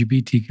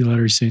LGBTQ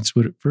Latter-day Saints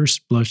would at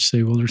first blush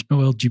say, well, there's no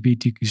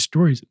LGBTQ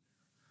stories.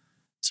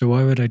 So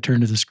why would I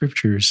turn to the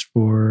scriptures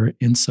for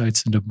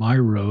insights into my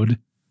road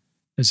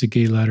as a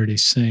gay Latter-day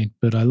Saint?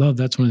 But I love,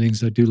 that's one of the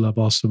things I do love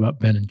also about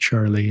Ben and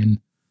Charlie, and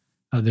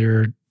how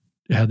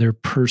their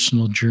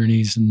personal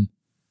journeys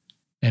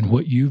and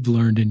what you've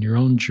learned in your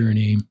own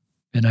journey.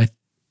 And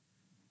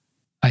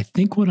I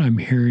think what I'm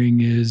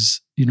hearing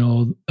is,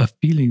 a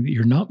feeling that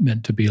you're not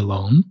meant to be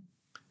alone.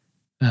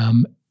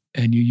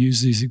 And you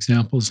use these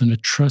examples and a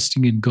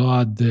trusting in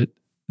God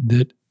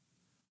that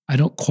I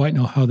don't quite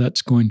know how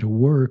that's going to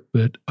work,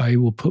 but I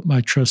will put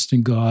my trust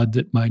in God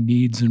that my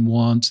needs and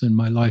wants and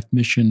my life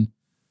mission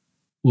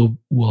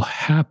will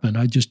happen.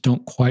 I just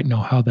don't quite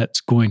know how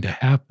that's going to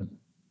happen.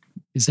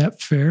 Is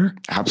that fair?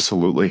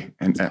 Absolutely.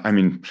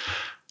 And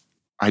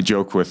I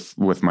joke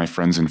with my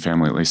friends and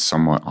family, at least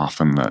somewhat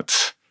often,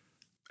 that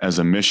as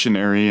a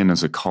missionary and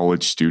as a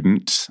college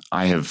student,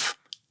 I have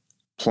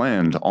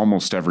planned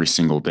almost every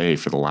single day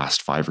for the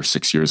last 5 or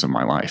 6 years of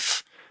my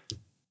life.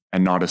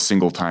 And not a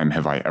single time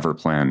have I ever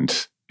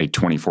planned a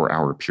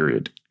 24-hour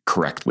period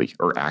correctly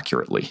or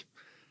accurately.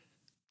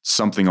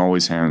 Something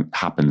always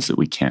happens that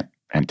we can't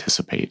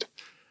anticipate.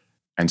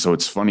 And so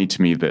it's funny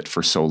to me that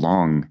for so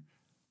long,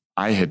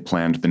 I had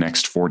planned the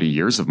next 40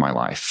 years of my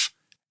life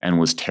and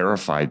was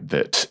terrified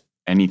that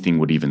anything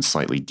would even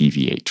slightly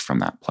deviate from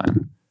that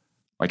plan.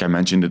 Like I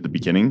mentioned at the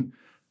beginning,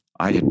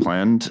 I had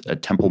planned a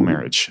temple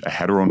marriage, a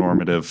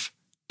heteronormative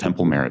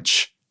temple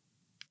marriage,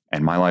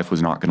 and my life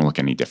was not going to look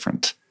any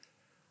different.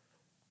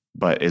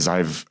 But as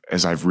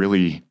I've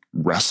really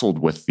wrestled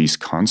with these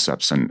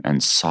concepts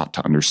and sought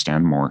to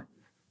understand more,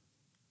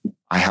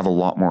 I have a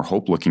lot more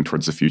hope looking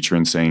towards the future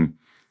and saying,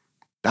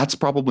 that's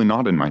probably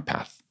not in my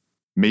path.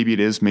 Maybe it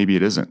is, maybe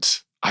it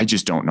isn't. I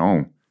just don't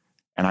know.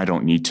 And I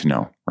don't need to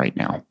know right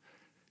now.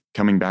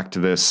 Coming back to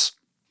this,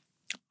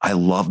 I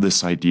love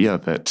this idea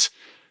that,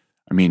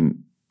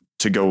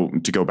 to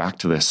go back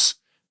to this,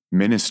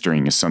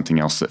 ministering is something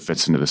else that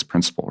fits into this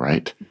principle,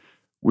 right?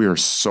 We are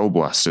so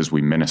blessed as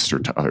we minister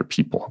to other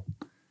people.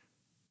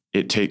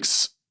 It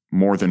takes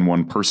more than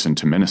one person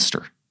to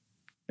minister.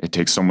 It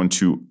takes someone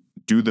to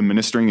do the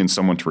ministering and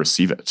someone to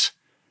receive it.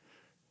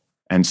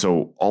 And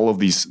so all of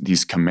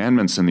these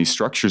commandments and these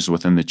structures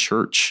within the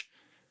church,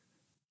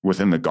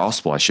 within the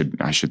gospel, I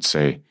should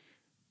say,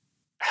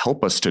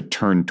 help us to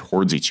turn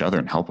towards each other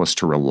and help us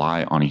to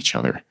rely on each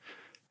other.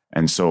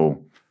 And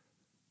so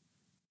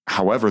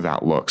however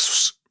that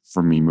looks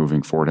for me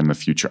moving forward in the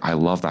future, I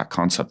love that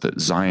concept that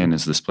Zion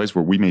is this place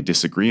where we may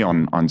disagree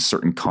on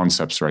certain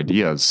concepts or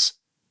ideas,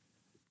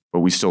 but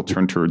we still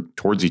turn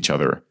towards each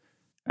other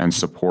and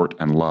support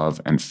and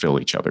love and fill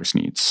each other's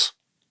needs.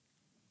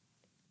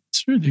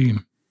 It's really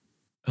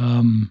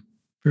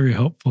very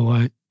helpful.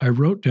 I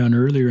wrote down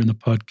earlier in the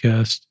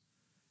podcast,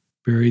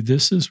 Barry,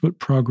 this is what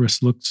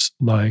progress looks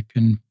like.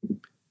 And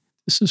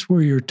this is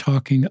where you're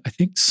talking. I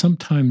think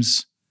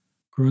sometimes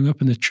growing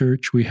up in the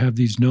church, we have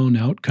these known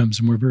outcomes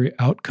and we're very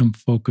outcome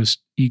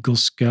focused, Eagle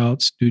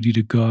Scouts, duty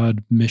to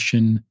God,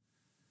 mission,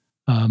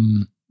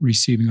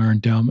 receiving our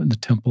endowment in the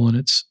temple. And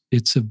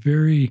it's a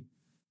very,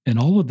 and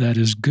all of that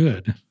is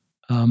good.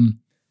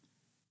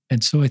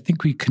 And so I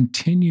think we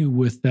continue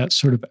with that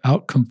sort of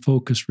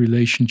outcome-focused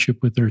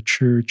relationship with our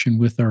church and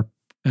with our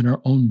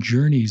own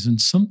journeys.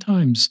 And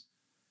sometimes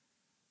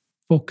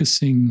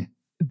focusing,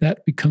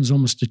 that becomes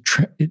almost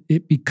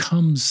it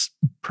becomes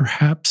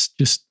perhaps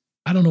just,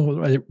 I don't know what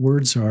the right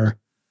words are,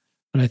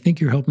 but I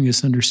think you're helping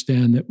us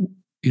understand that,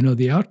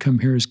 the outcome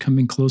here is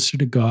coming closer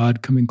to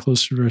God, coming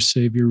closer to our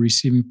Savior,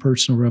 receiving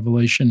personal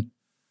revelation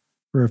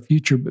for our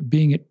future, but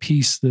being at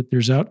peace that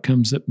there's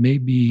outcomes that may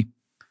be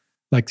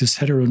like this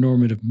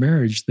heteronormative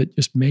marriage that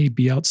just may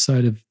be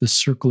outside of the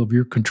circle of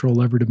your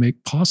control ever to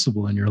make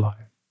possible in your life.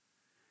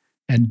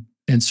 And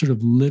sort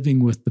of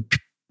living with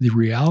the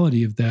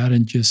reality of that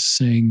and just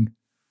saying,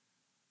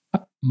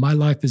 my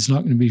life is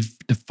not going to be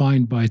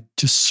defined by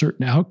just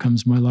certain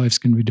outcomes. My life's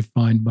going to be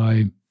defined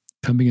by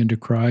coming into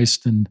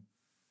Christ and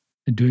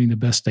doing the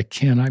best I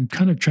can. I'm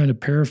kind of trying to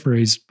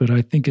paraphrase, but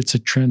I think it's a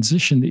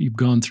transition that you've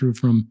gone through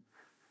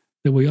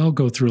that we all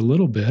go through a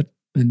little bit,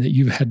 and that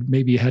you've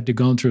maybe had to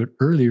gone through it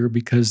earlier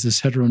because this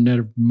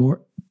heteronormative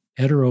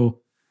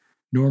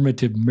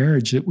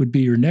marriage that would be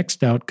your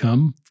next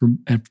outcome,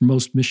 and for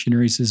most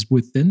missionaries is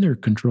within their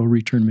control,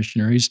 return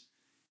missionaries,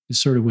 is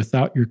sort of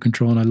without your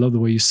control. And I love the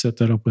way you set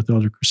that up with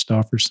Elder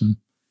Christofferson.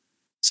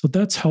 So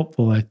that's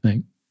helpful, I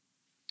think.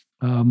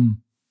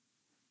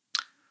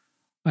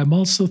 I'm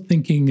also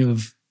thinking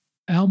of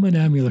Alma and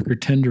Amulek are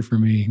tender for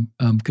me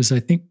because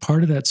I think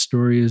part of that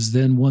story is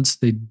then once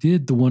they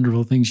did the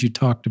wonderful things you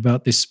talked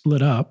about, they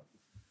split up.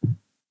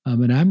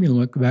 And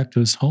Amulek went back to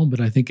his home, but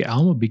I think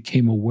Alma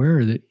became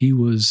aware that he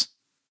was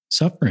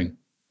suffering.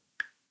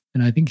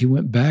 And I think he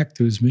went back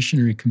to his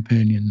missionary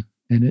companion.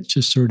 And it's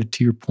just sort of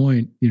to your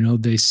point,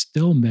 they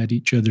still met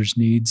each other's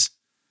needs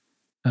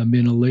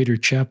in a later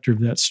chapter of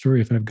that story,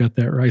 if I've got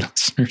that right,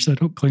 listeners. I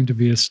don't claim to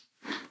be a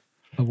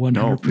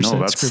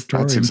 100%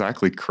 scriptorium. That's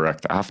exactly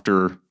correct.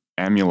 After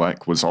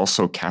Amulek was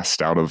also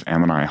cast out of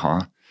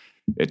Ammonihah,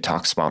 it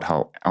talks about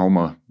how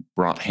Alma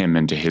brought him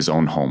into his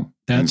own home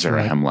in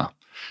Zarahemla. Right.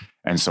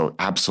 And so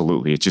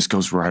absolutely, it just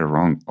goes right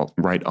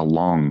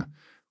along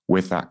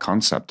with that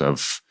concept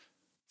of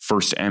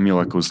first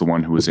Amulek was the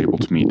one who was able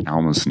to meet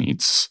Alma's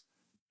needs,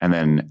 and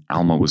then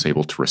Alma was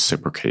able to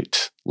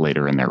reciprocate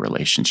later in their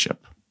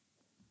relationship.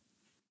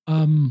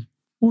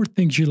 More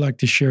things you'd like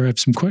to share. I have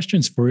some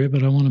questions for you,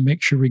 but I want to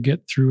make sure we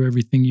get through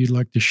everything you'd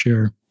like to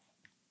share.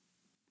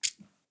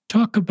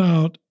 Talk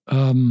about,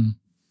 on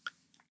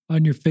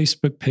your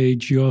Facebook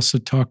page, you also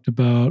talked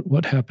about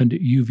what happened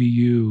at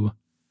UVU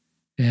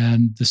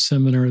and the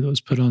seminar that was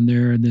put on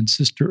there, and then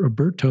Sister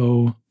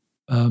Roberto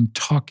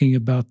talking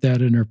about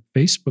that in her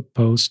Facebook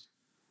post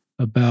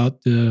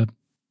about the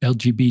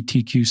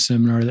LGBTQ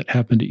seminar that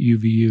happened at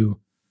UVU.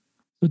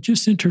 So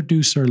just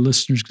introduce our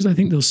listeners, because I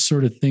think those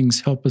sort of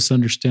things help us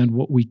understand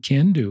what we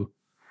can do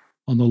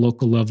on the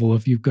local level.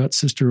 If you've got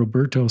Sister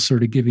Roberto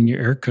sort of giving you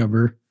air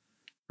cover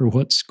for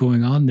what's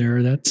going on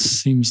there, that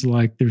seems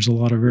like there's a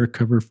lot of air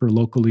cover for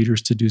local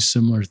leaders to do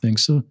similar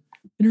things. So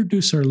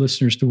introduce our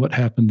listeners to what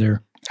happened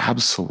there.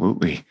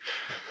 Absolutely.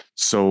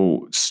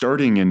 So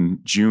starting in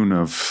June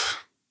of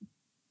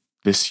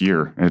this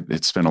year,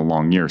 it's been a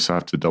long year, so I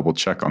have to double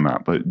check on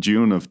that, but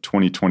June of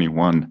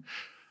 2021,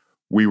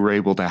 we were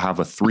able to have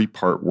a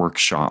 3-part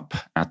workshop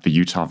at the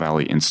Utah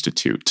Valley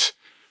Institute.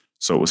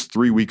 So it was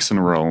 3 weeks in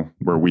a row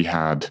where we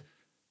had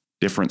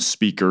different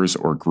speakers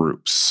or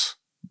groups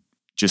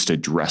just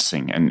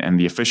addressing, and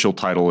the official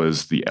title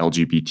is the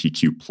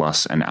LGBTQ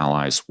Plus and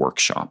Allies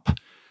Workshop.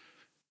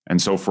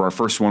 And so for our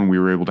first one, we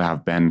were able to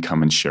have Ben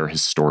come and share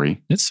his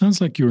story. It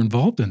sounds like you were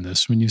involved in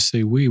this when you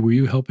say we. Were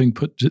you helping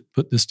put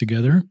this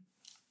together?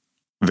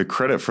 The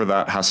credit for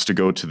that has to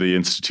go to the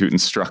Institute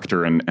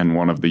instructor and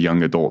one of the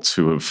young adults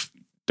who have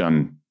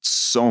done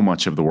so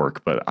much of the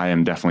work, but I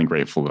am definitely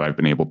grateful that I've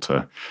been able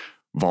to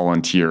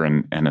volunteer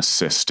and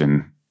assist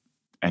in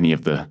any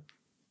of the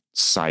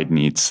side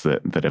needs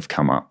that have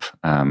come up.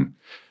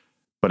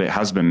 But it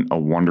has been a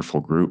wonderful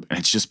group, and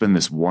it's just been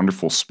this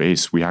wonderful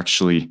space. We had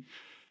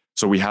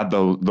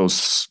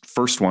those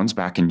first ones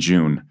back in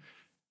June,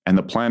 And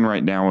the plan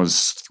right now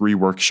is 3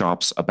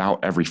 workshops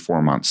about every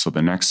 4 months. So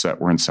the next set,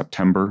 we're in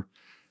September.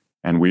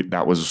 And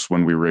that was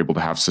when we were able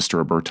to have Sister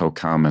Roberto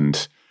come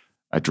and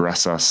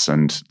address us.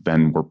 And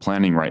then we're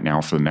planning right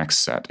now for the next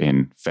set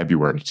in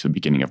February to the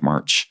beginning of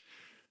March.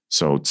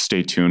 So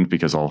stay tuned,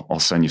 because I'll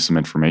send you some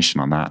information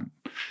on that.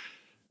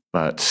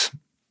 But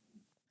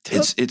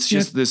it's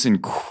just this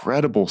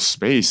incredible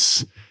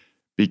space,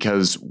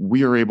 because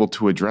we are able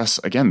to address,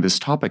 again, this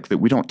topic that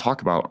we don't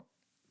talk about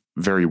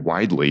very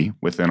widely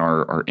within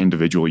our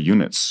individual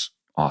units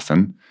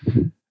often,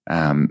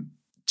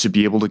 to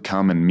be able to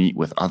come and meet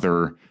with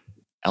other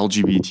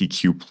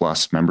LGBTQ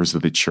plus members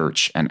of the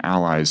church and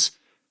allies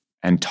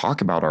and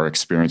talk about our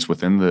experience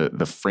within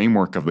the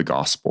framework of the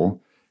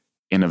gospel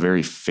in a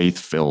very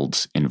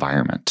faith-filled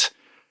environment.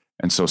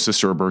 And so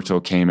Sister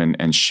Roberto came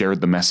and shared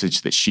the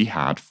message that she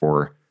had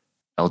for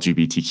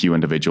LGBTQ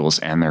individuals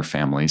and their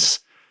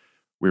families.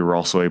 We were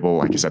also able,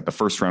 like I said, the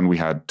first round we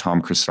had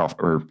Tom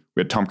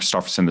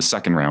Christofferson. The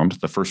second round,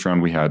 the first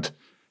round we had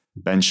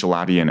Ben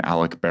Shalati and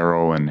Alec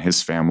Barrow and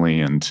his family,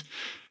 and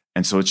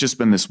so it's just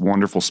been this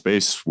wonderful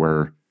space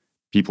where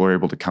people are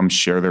able to come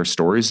share their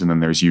stories, and then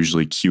there's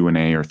usually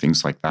Q&A or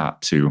things like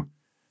that to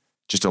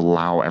just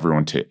allow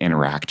everyone to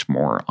interact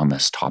more on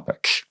this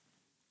topic.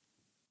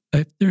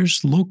 If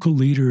there's local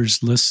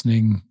leaders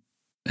listening,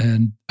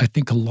 and I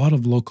think a lot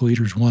of local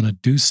leaders want to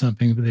do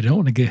something, but they don't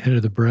want to get ahead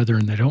of the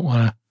brethren. They don't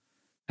want to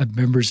have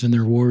members in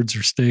their wards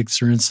or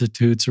stakes or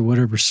institutes or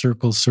whatever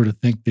circles sort of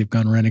think they've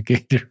gone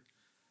renegade.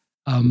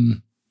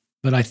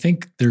 But I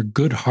think their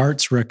good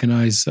hearts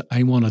recognize that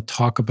I want to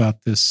talk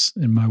about this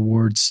in my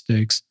ward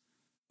stakes.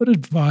 What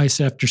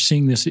advice, after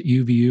seeing this at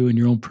UVU and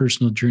your own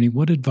personal journey,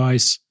 what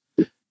advice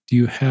do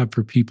you have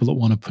for people that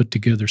want to put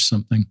together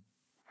something?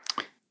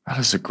 That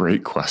is a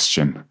great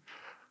question.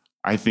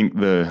 I think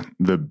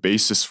the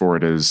basis for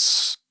it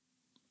is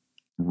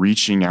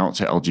reaching out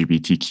to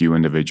LGBTQ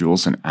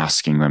individuals and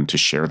asking them to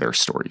share their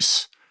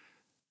stories.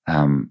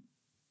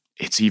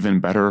 It's even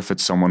better if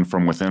it's someone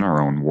from within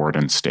our own ward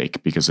and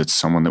stake, because it's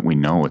someone that we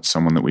know, it's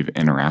someone that we've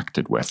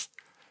interacted with.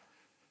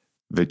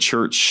 The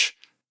church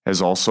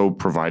has also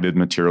provided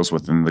materials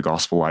within the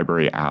Gospel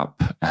Library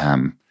app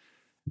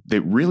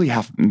that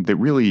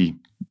really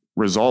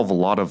resolve a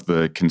lot of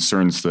the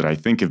concerns that I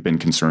think have been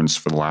concerns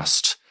for the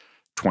last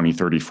 20,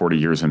 30, 40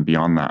 years and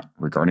beyond that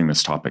regarding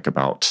this topic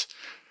about,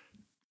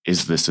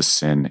 is this a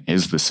sin?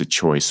 Is this a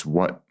choice?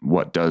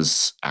 What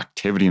does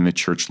activity in the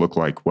church look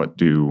like? What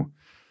does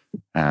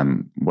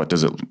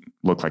it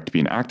look like to be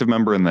an active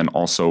member? And then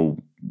also,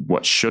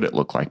 what should it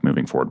look like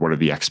moving forward? What are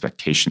the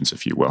expectations,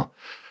 if you will?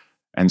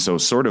 And so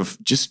sort of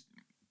just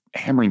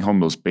hammering home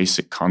those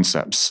basic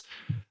concepts.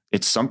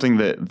 It's something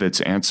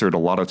that's answered a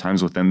lot of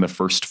times within the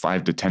first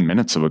 5 to 10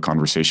 minutes of a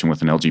conversation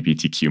with an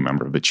LGBTQ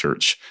member of the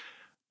church.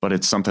 But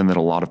it's something that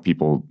a lot of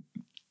people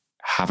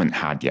haven't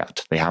had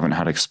yet. They haven't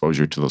had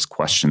exposure to those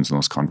questions and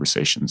those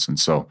conversations. And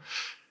so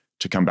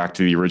to come back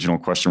to the original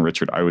question,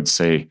 Richard, I would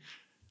say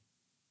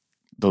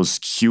those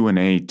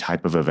Q&A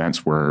type of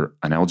events where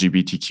an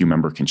LGBTQ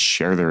member can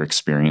share their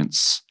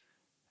experience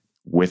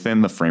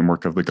within the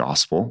framework of the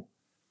gospel,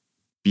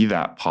 be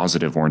that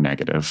positive or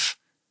negative,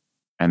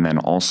 and then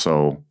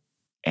also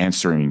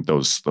answering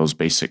those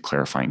basic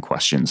clarifying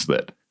questions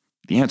that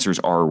the answers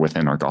are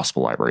within our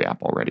Gospel Library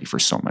app already for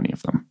so many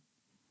of them.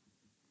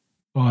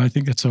 Well, I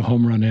think it's a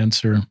home run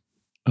answer.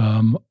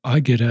 I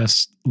get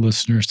asked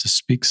listeners to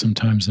speak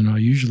sometimes, and I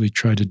usually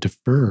try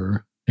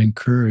to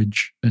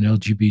encourage an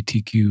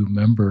LGBTQ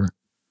member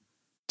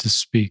to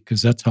speak,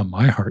 because that's how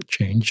my heart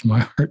changed.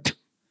 My heart,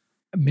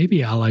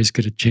 maybe allies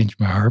could have changed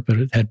my heart, but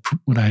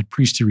when I had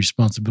priestly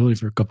responsibility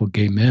for a couple of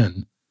gay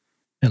men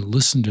and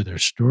listened to their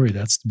story,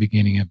 that's the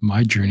beginning of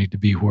my journey to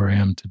be where I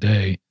am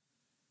today.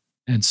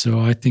 And so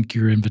I think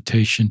your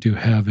invitation to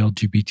have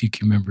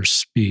LGBTQ members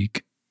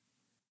speak,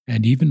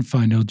 and even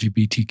find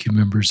LGBTQ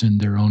members in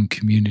their own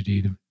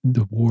community,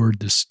 the ward,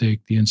 the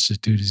stake, the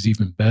institute, is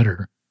even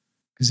better,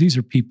 because these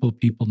are people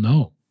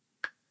know.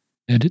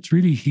 And it's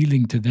really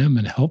healing to them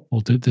and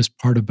helpful. To this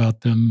part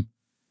about them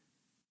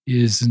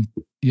is,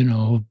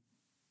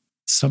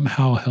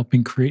 somehow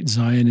helping create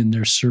Zion in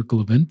their circle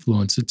of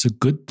influence. It's a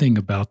good thing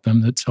about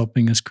them that's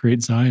helping us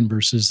create Zion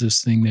versus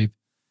this thing they've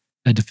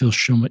had to feel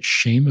so much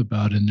shame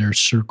about in their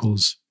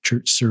circles,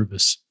 church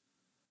service.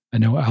 I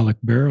know Alec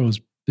Barrows,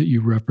 that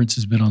you reference,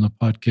 has been on the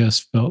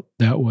podcast, felt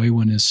that way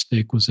when his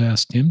stake was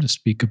asked him to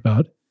speak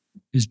about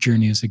his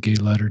journey as a gay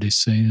Latter-day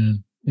Saint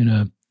in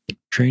a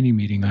training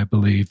meeting, I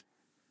believe.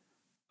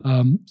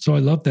 So I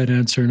love that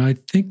answer. And I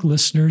think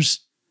listeners,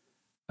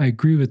 I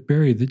agree with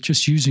Barry that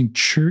just using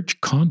church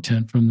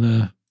content from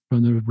the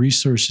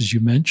resources you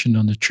mentioned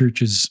on the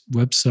church's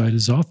website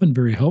is often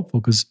very helpful,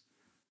 because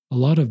a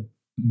lot of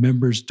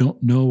members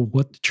don't know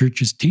what the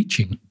church is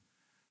teaching,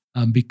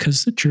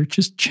 because the church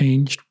has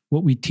changed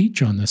what we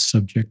teach on this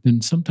subject.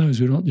 And sometimes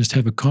we don't just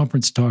have a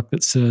conference talk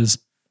that says,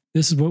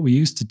 this is what we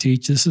used to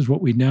teach, this is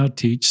what we now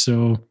teach,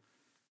 so,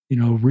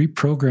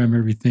 reprogram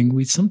everything.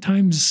 We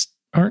sometimes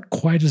aren't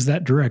quite as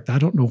that direct. I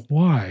don't know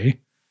why.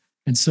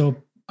 And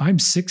so I'm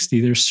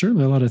 60. There's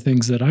certainly a lot of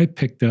things that I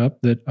picked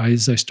up that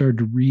as I started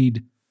to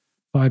read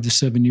 5 to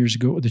 7 years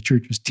ago what the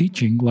church was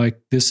teaching,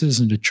 like this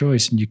isn't a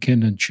choice and you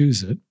can't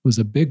unchoose it, was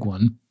a big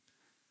one.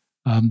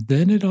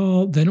 Then it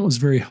was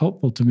very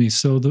helpful to me.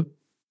 So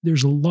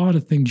there's a lot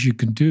of things you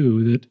can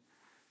do that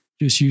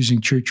just using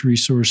church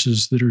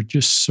resources that are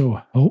just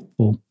so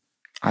helpful.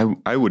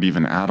 I would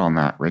even add on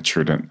that,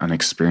 Richard, an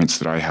experience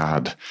that I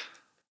had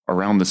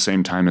around the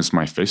same time as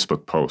my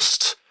Facebook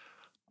post.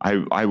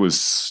 I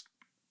was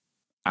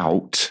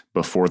out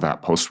before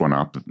that post went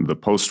up. The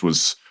post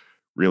was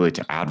really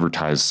to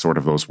advertise sort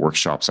of those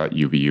workshops at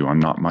UVU. I'm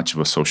not much of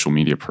a social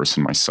media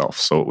person myself,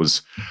 so it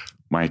was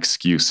my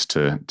excuse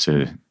to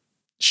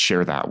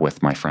share that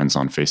with my friends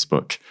on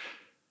Facebook.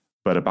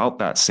 But about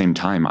that same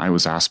time, I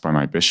was asked by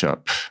my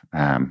bishop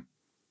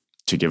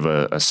to give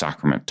a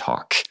sacrament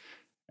talk.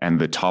 And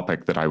the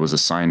topic that I was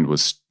assigned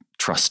was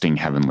trusting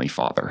Heavenly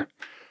Father.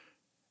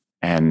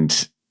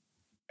 And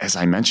as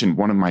I mentioned,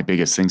 one of my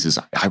biggest things is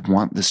I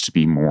want this to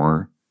be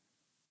more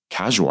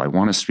casual. I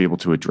want us to be able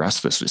to address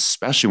this,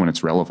 especially when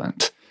it's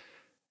relevant.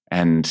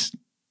 And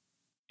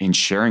in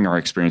sharing our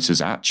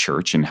experiences at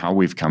church and how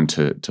we've come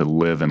to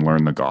live and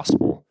learn the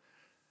gospel,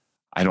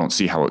 I don't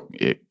see how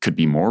it could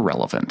be more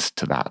relevant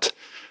to that.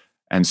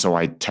 And so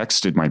I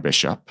texted my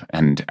bishop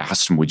and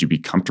asked him, would you be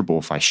comfortable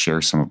if I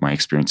share some of my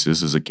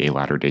experiences as a gay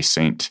Latter-day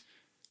Saint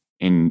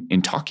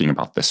in talking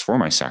about this for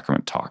my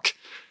sacrament talk?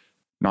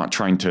 Not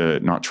trying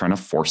to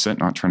force it,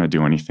 not trying to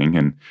do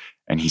anything.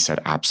 And he said,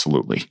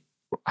 absolutely.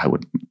 I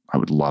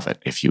would love it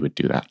if you would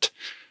do that.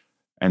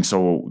 And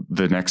so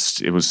the next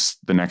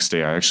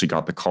day, I actually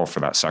got the call for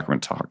that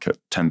sacrament talk at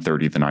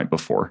 10:30 the night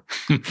before.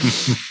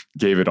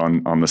 Gave it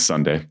on the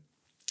Sunday.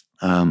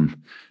 And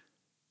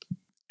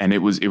it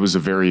was a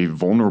very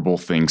vulnerable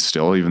thing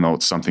still, even though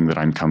it's something that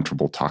I'm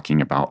comfortable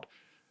talking about.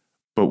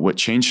 But what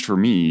changed for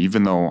me,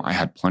 even though I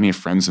had plenty of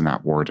friends in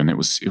that ward, and it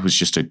was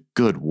just a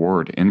good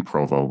ward in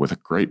Provo with a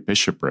great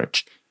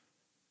bishopric,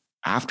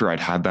 after I'd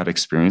had that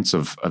experience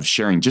of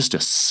sharing just a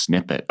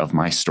snippet of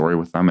my story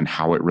with them and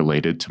how it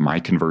related to my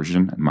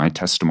conversion and my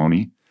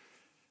testimony,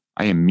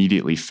 I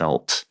immediately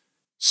felt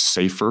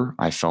safer.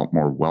 I felt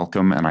more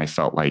welcome, and I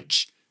felt like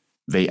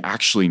they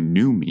actually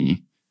knew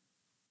me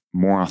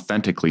more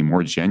authentically,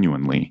 more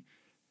genuinely.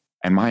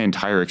 And my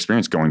entire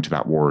experience going to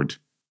that ward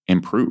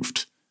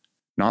improved.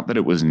 Not that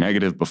it was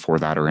negative before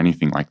that or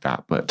anything like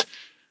that, but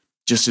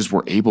just as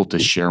we're able to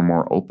share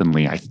more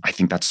openly, I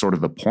think that's sort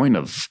of the point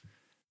of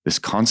this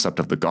concept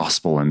of the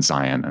gospel in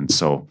Zion. And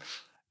so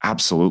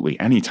absolutely,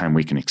 anytime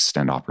we can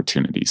extend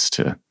opportunities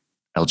to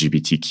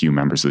LGBTQ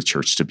members of the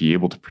church to be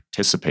able to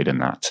participate in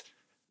that,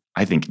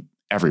 I think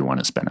everyone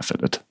has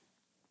benefited.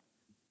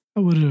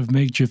 How would it have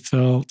made you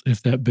felt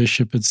if that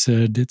bishop had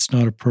said it's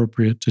not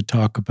appropriate to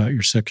talk about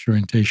your sexual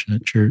orientation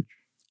at church?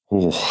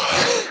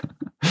 Oh,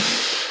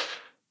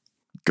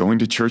 going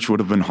to church would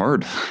have been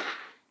hard.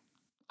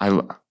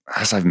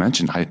 As I've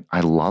mentioned, I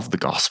love the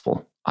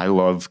gospel. I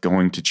love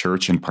going to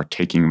church and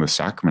partaking in the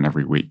sacrament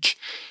every week.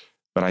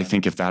 But I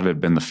think if that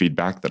had been the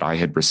feedback that I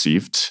had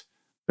received,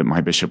 that my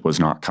bishop was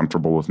not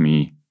comfortable with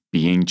me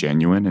being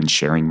genuine and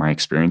sharing my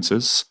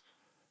experiences,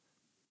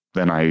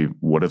 then I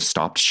would have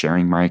stopped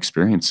sharing my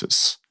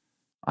experiences.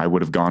 I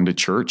would have gone to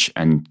church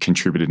and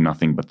contributed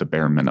nothing but the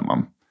bare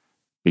minimum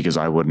because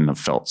I wouldn't have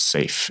felt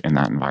safe in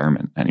that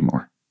environment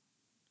anymore.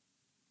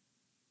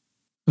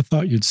 I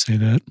thought you'd say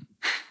that.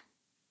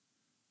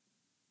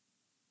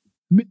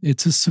 I mean,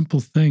 it's a simple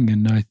thing,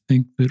 and I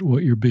think that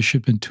what your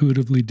bishop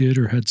intuitively did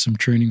or had some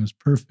training was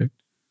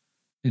perfect.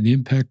 And the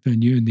impact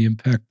on you and the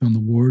impact on the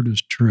ward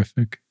was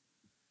terrific.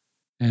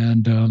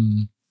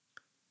 And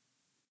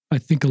I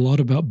think a lot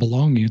about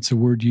belonging. It's a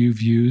word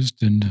you've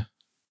used, and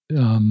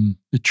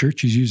the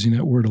church is using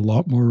that word a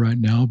lot more right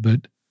now.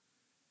 But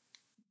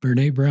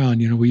Brene Brown,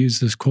 we use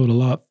this quote a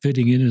lot,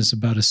 fitting in is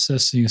about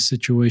assessing a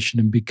situation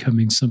and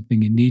becoming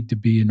something you need to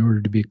be in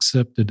order to be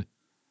accepted.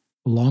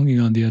 Belonging,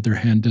 on the other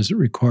hand, doesn't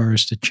require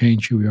us to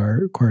change who we are.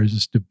 It requires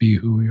us to be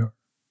who we are.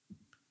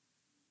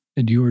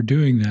 And you are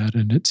doing that,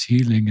 and it's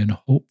healing and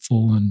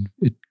hopeful, and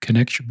it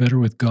connects you better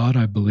with God,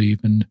 I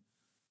believe, and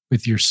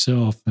with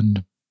yourself.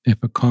 And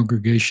if a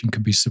congregation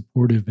can be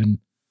supportive and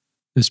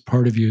this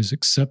part of you is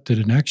accepted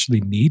and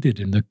actually needed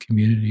in the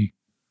community,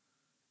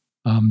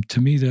 to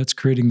me, that's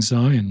creating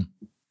Zion.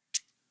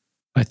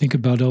 I think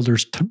about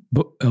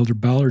Elder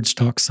Ballard's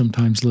talk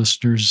sometimes,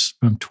 listeners,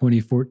 from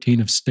 2014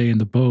 of Stay in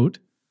the Boat.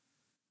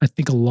 I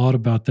think a lot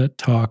about that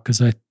talk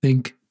because I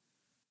think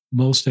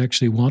most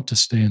actually want to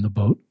stay in the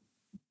boat.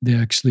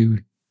 I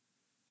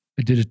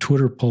did a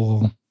Twitter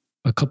poll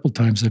a couple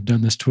times. I've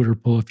done this Twitter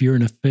poll. If you're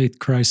in a faith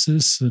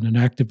crisis and an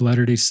active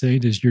Latter-day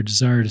Saint, is your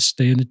desire to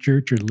stay in the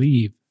church or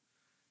leave?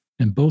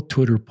 And both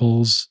Twitter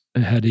polls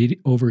had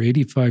over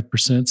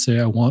 85% say,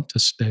 I want to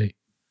stay,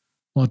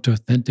 want to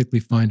authentically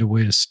find a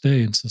way to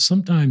stay. And so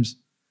sometimes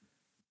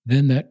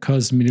then that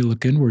caused me to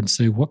look inward and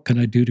say, what can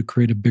I do to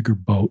create a bigger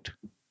boat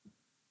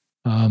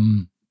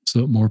so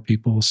that more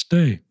people will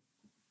stay?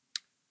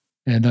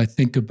 And I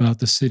think about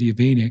the city of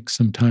Enoch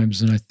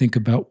sometimes, and I think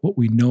about what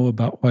we know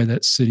about why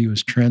that city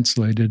was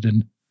translated.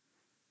 And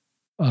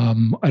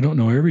I don't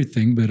know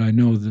everything, but I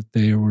know that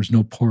there was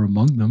no poor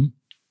among them.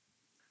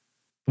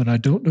 But I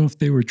don't know if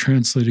they were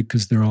translated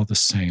because they're all the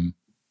same.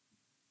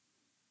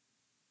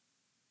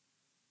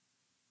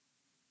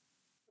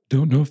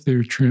 Don't know if they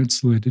were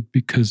translated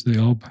because they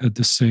all had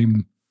the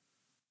same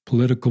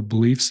political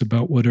beliefs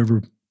about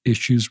whatever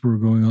issues were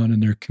going on in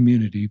their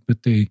community,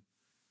 but they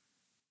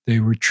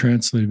were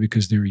translated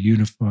because they were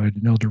unified.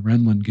 And Elder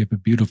Renlund gave a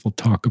beautiful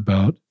talk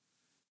about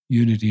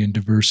unity and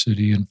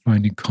diversity and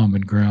finding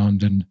common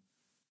ground and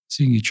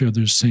seeing each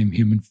other as same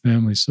human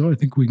family. So I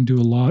think we can do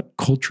a lot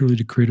culturally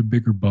to create a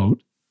bigger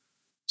boat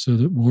so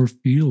that more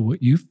feel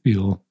what you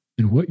feel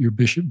and what your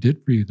bishop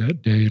did for you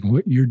that day and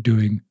what you're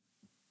doing.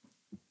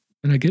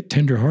 And I get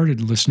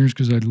tenderhearted, listeners,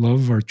 because I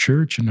love our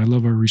church and I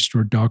love our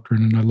restored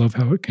doctrine and I love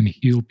how it can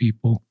heal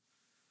people.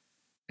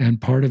 And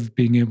part of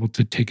being able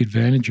to take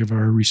advantage of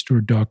our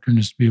restored doctrine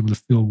is to be able to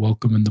feel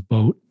welcome in the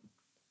boat.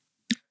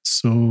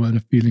 So, and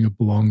a feeling of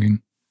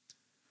belonging.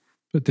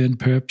 But then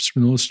perhaps the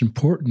most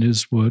important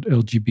is what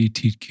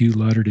LGBTQ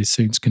Latter-day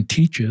Saints can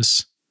teach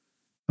us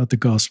about the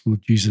gospel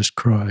of Jesus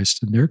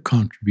Christ and their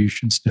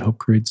contributions to help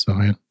create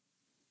Zion.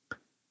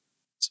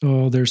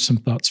 So there's some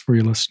thoughts for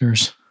you,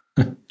 listeners,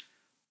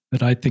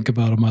 that I think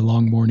about on my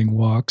long morning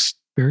walks.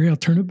 Barry, I'll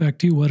turn it back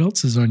to you. What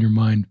else is on your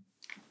mind?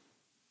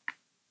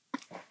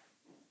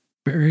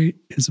 Barry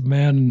is a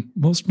man,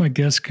 most of my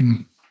guests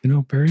can,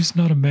 Barry's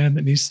not a man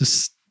that needs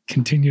to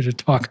continue to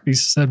talk.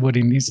 He's said what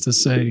he needs to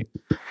say.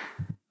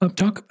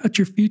 Talk about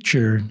your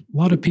future. A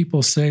lot of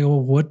people say,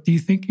 well, what do you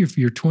think if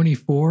you're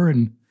 24?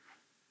 And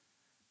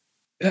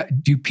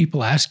do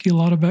people ask you a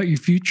lot about your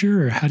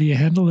future, or how do you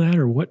handle that?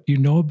 Or what do you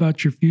know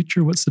about your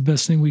future? What's the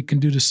best thing we can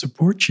do to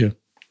support you?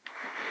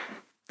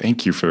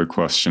 Thank you for the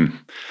question.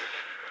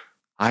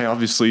 I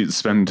obviously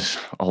spend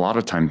a lot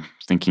of time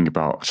thinking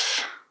about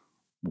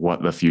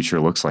what the future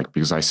looks like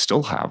because I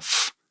still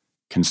have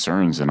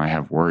concerns and I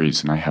have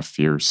worries and I have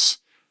fears.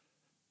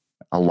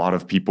 A lot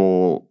of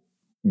people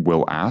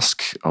will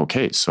ask,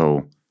 okay,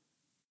 so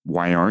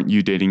why aren't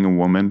you dating a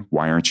woman?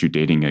 Why aren't you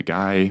dating a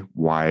guy?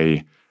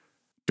 Why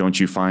don't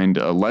you find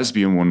a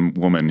lesbian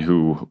woman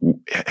who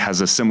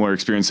has a similar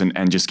experience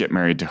and just get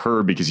married to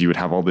her because you would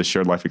have all this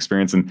shared life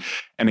experience? And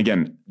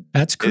again,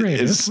 that's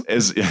creative.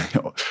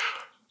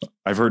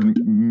 I've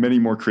heard many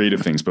more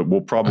creative things, but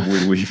we'll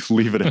probably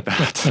leave it at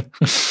that.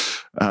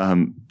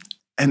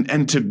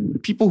 And to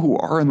people who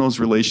are in those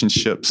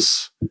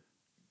relationships,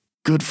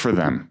 good for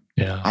them.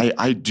 Yeah.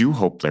 I do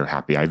hope they're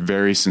happy. I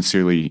very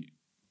sincerely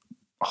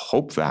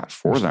hope that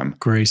for them.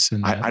 Grace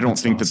in that. I don't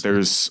think that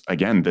there's,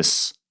 again,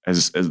 this,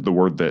 as the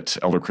word that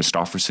Elder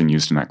Christofferson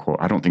used in that quote,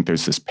 I don't think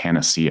there's this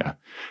panacea.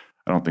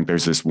 I don't think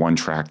there's this one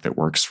track that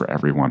works for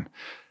everyone.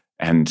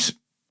 And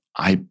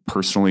I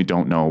personally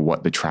don't know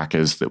what the track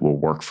is that will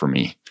work for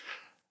me.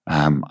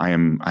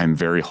 I'm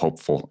very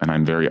hopeful and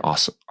I'm very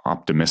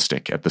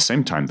optimistic at the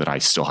same time that I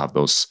still have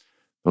those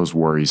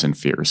worries and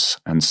fears.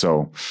 And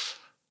so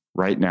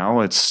right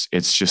now it's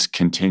just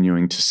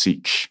continuing to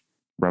seek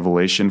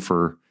revelation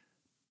for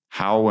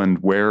how and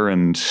where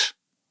and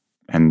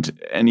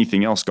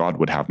anything else God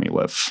would have me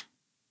live.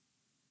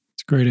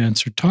 It's a great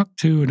answer.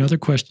 Another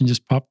question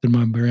just popped in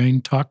my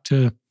brain. Talk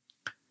to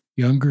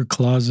younger,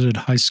 closeted,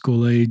 high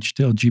school aged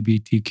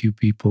LGBTQ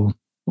people.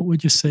 What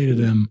would you say to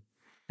them?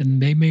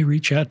 And they may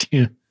reach out to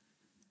you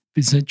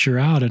since you're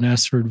out and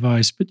ask for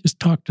advice, but just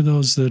talk to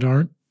those that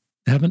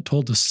haven't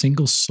told a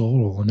single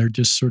soul and they're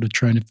just sort of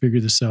trying to figure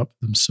this out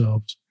for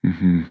themselves.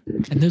 Mm-hmm.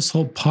 And this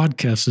whole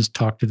podcast is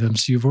talk to them.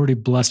 So you've already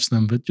blessed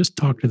them, but just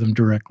talk to them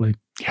directly.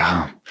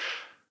 Yeah.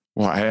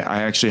 Well,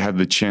 I actually had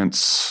the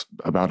chance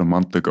about a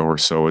month ago or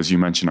so. As you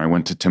mentioned, I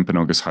went to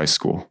Timpanogos High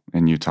School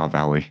in Utah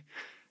Valley.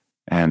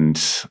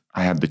 And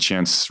I had the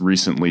chance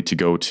recently to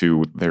go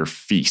to their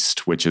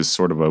feast, which is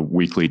sort of a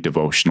weekly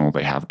devotional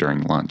they have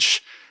during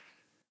lunch,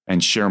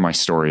 and share my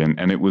story.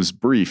 And it was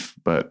brief,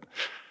 but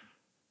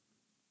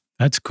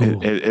that's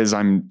cool. As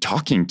I'm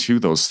talking to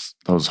those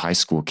high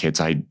school kids,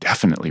 I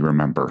definitely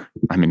remember.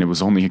 I mean, it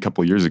was only a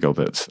couple of years ago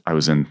that I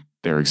was in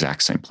their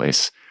exact same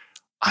place.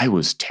 I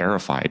was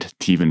terrified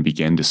to even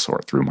begin to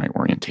sort through my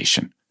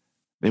orientation.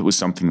 It was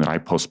something that I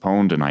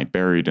postponed and I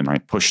buried and I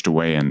pushed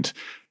away and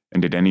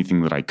did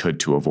anything that I could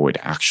to avoid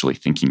actually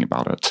thinking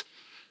about it.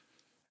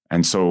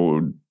 And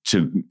so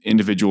to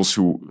individuals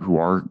who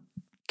are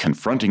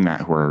confronting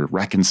that, who are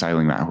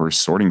reconciling that, who are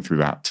sorting through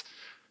that,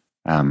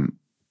 on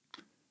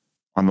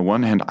the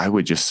one hand, I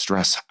would just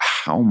stress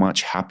how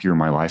much happier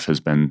my life has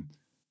been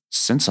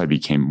since I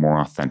became more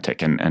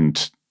authentic.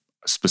 And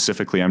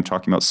specifically, I'm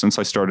talking about since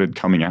I started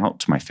coming out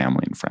to my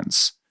family and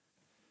friends.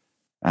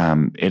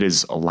 It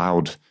has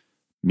allowed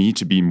me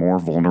to be more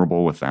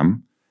vulnerable with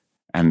them.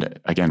 And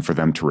again, for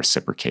them to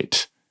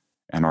reciprocate.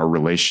 And our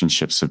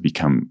relationships have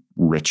become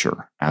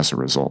richer as a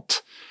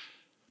result.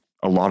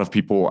 A lot of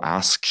people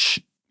ask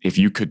if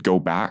you could go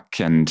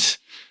back and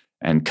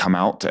come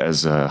out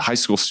as a high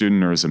school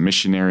student or as a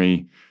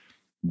missionary,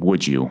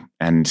 would you?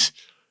 And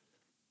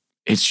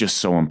it's just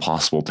so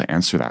impossible to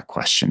answer that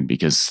question,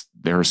 because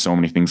there are so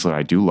many things that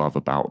I do love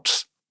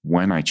about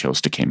when I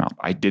chose to come out.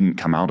 I didn't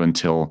come out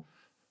until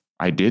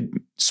I did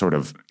sort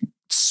of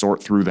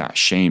sort through that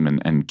shame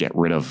and get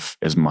rid of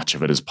as much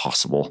of it as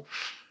possible.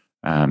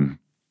 And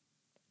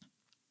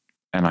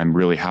I'm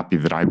really happy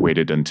that I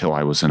waited until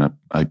I was in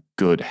a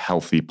good,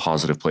 healthy,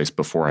 positive place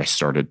before I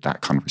started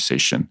that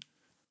conversation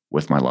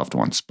with my loved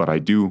ones. But I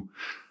do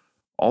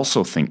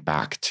also think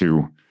back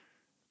to,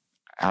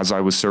 as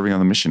I was serving on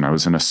the mission, I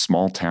was in a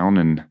small town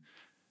in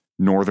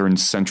northern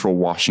central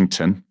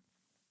Washington,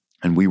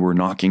 and we were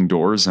knocking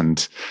doors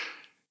and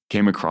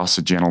came across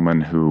a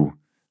gentleman who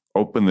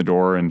opened the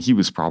door, and he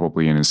was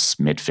probably in his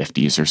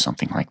mid-50s or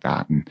something like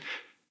that. And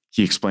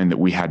he explained that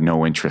we had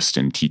no interest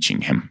in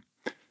teaching him.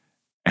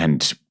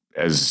 And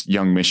as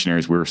young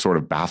missionaries, we were sort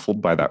of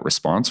baffled by that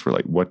response. We're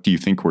like, what do you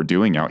think we're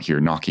doing out here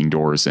knocking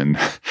doors in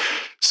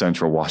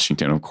central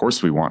Washington? Of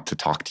course, we want to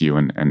talk to you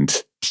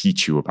and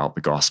teach you about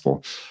the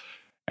gospel.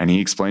 And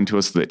he explained to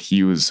us that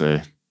he was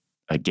a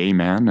gay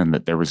man and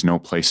that there was no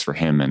place for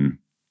him in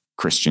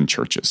Christian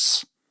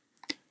churches.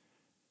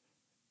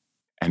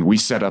 And we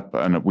set up,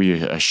 and we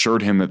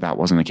assured him that that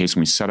wasn't the case.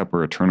 And we set up a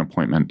return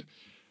appointment.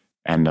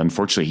 And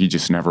unfortunately, he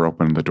just never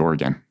opened the door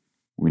again.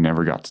 We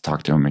never got to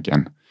talk to him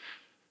again.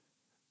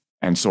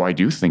 And so I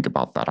do think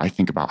about that. I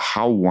think about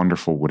how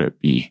wonderful would it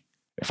be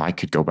if I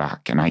could go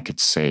back and I could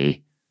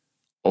say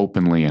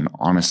openly and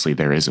honestly,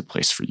 there is a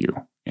place for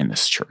you in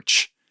this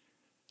church.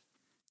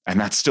 And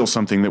that's still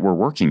something that we're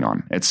working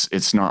on.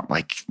 It's not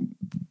like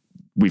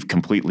we've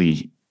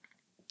completely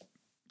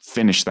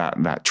finished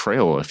that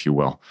trail, if you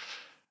will.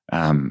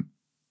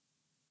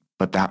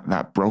 But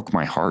that broke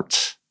my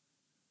heart,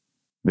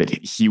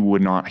 that he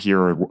would not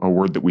hear a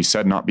word that we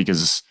said, not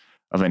because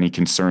of any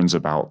concerns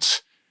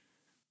about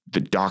the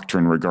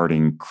doctrine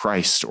regarding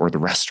Christ or the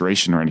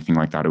restoration or anything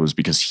like that. It was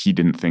because he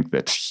didn't think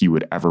that he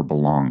would ever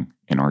belong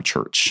in our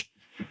church.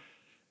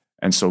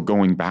 And so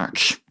going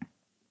back,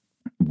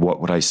 what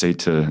would I say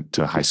to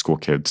high school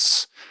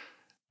kids?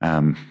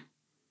 The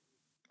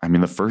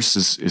first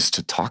is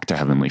to talk to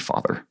Heavenly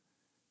Father,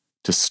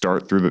 to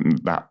start through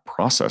that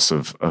process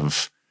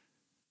of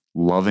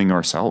loving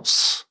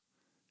ourselves.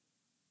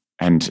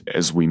 And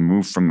as we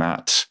move from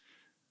that,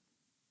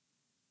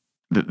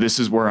 this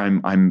is where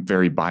I'm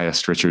very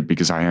biased, Richard,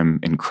 because I am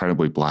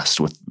incredibly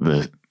blessed with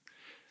the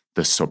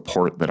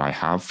support that I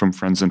have from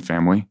friends and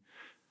family.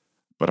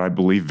 But I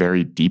believe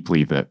very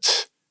deeply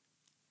that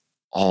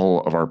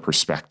all of our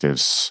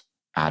perspectives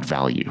add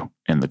value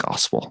in the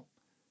gospel.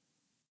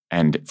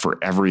 And for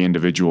every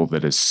individual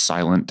that is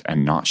silent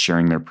and not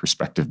sharing their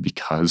perspective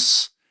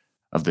because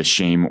of the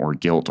shame or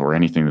guilt or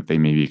anything that they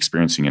may be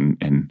experiencing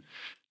in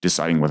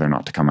deciding whether or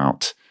not to come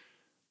out,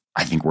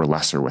 I think we're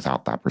lesser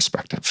without that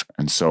perspective.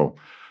 And so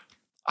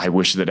I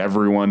wish that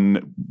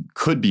everyone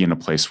could be in a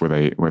place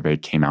where they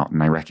came out.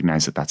 And I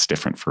recognize that that's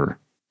different for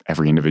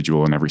every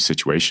individual in every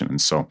situation. And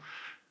so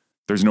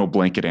there's no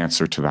blanket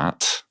answer to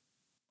that.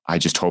 I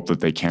just hope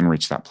that they can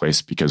reach that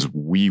place, because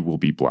we will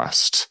be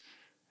blessed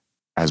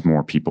as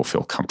more people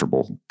feel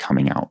comfortable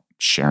coming out,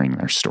 sharing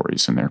their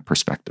stories and their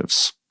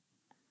perspectives.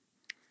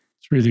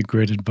 It's really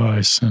great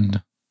advice.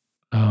 And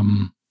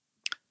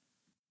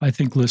I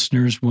think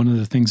listeners, one of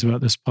the things about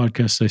this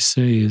podcast I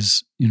say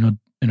is,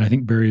 and I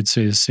think Barry would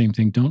say the same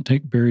thing, don't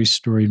take Barry's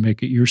story and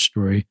make it your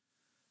story.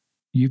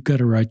 You've got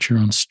to write your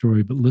own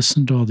story, but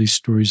listen to all these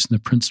stories and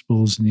the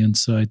principles and the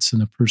insights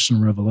and the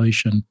personal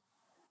revelation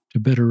to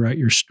better write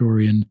your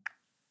story.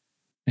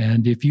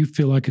 And if you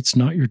feel like it's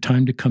not your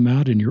time to come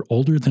out and you're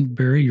older than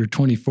Barry, you're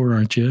 24,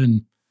 aren't you?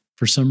 And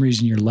for some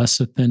reason you're less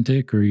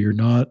authentic, or you're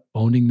not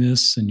owning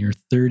this, and you're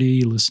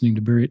 30 listening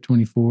to Barry at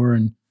 24,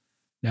 and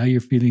now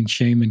you're feeling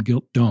shame and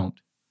guilt, don't.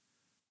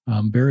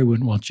 Barry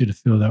wouldn't want you to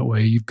feel that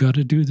way. You've got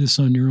to do this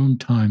on your own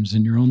times,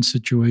 and your own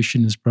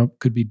situation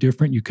could be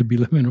different. You could be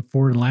living in a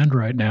foreign land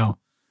right now,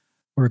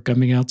 or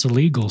coming out's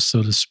illegal,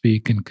 so to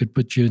speak, and could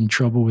put you in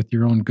trouble with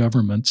your own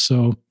government.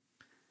 So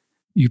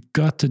you've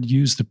got to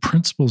use the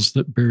principles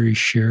that Barry's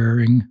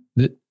sharing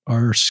that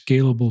are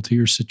scalable to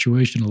your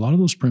situation. A lot of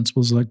those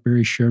principles, like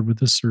Barry shared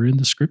with us, are in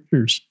the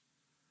scriptures.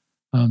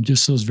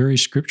 Just those very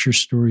scripture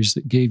stories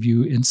that gave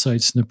you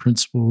insights in the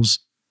principles,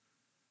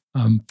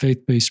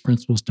 faith-based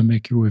principles to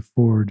make your way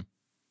forward.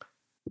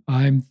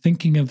 I'm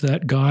thinking of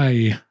that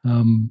guy.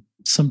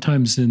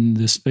 Sometimes in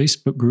this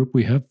Facebook group,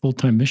 we have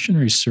full-time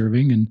missionaries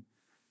serving, and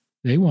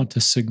they want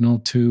to signal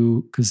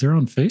because they're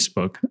on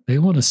Facebook, they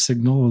want to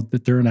signal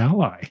that they're an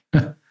ally.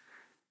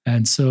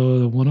 And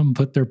so one of them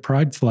put their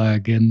pride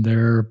flag in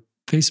their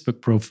Facebook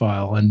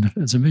profile and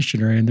as a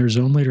missionary, and their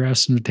zone leader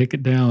asked them to take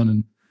it down.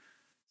 And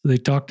they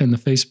talked in the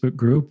Facebook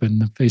group,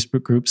 and the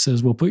Facebook group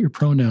says, well, put your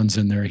pronouns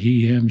in there,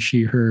 he, him,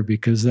 she, her,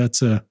 because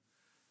that's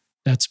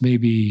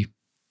maybe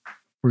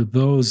for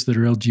those that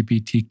are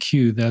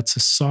LGBTQ, that's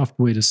a soft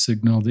way to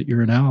signal that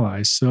you're an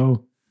ally.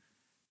 So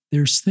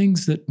there's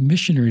things that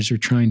missionaries are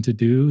trying to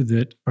do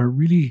that are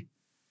really,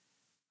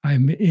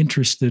 I'm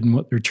interested in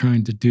what they're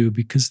trying to do,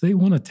 because they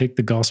want to take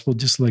the gospel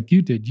just like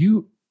you did.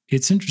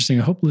 It's interesting.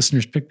 I hope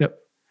listeners picked up.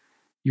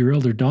 your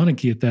elder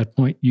Donachie at that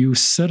point, you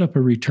set up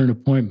a return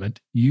appointment.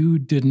 You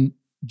didn't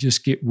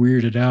just get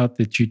weirded out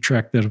that you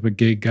tracked up a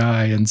gay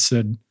guy and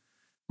said,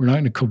 we're not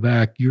going to go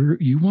back.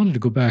 You wanted to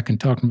go back and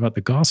talking about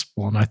the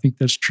gospel. And I think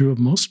that's true of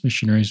most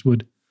missionaries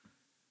would.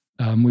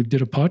 We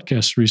did a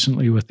podcast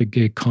recently with a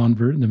gay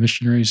convert, and the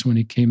missionaries, when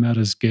he came out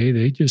as gay,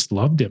 they just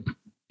loved him.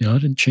 It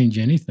didn't change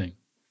anything.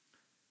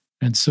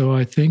 And so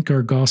I think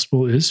our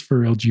gospel is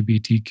for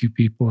LGBTQ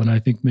people. And I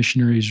think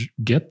missionaries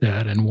get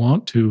that and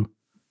want to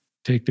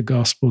take the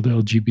gospel to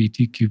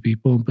LGBTQ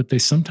people, but they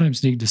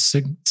sometimes need to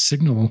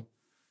signal.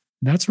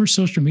 And that's where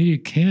social media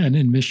can,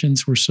 in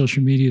missions where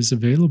social media is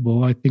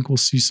available. I think we'll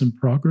see some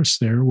progress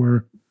there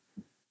where,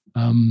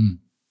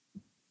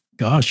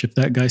 if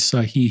that guy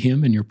saw he,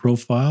 him in your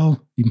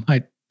profile, you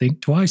might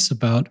think twice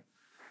about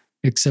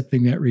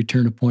accepting that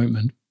return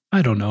appointment.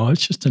 I don't know.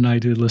 It's just an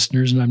idea,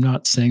 listeners. And I'm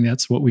not saying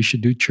that's what we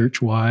should do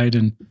church-wide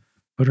and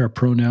put our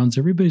pronouns.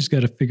 Everybody's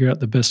got to figure out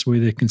the best way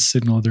they can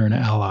signal they're an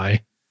ally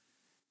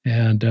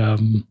and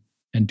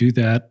do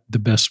that the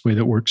best way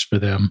that works for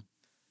them.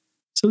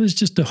 So there's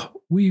just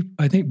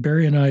I think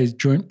Barry and I's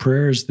joint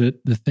prayers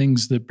that the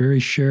things that Barry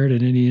shared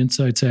and any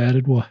insights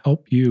added will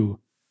help you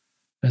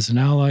as an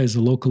ally, as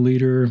a local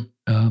leader.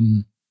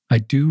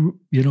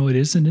 It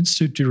is an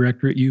institute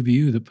director at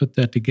UVU that put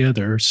that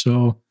together.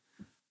 So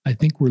I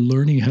think we're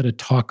learning how to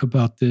talk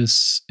about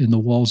this in the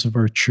walls of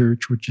our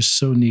church, which is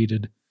so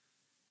needed.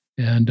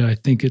 And I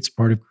think it's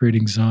part of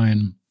creating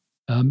Zion.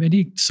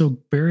 So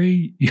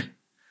Barry,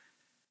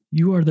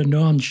 you are the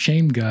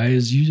non-shame guy.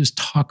 As you just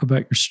talk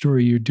about your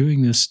story, you're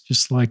doing this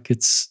just like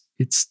it's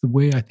the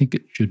way I think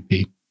it should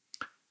be.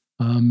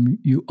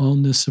 You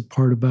own this a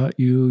part about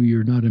you.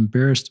 You're not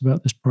embarrassed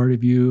about this part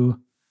of you.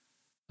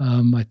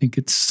 I think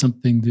it's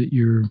something that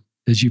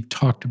as you've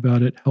talked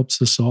about it,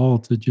 helps us all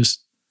to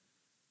just,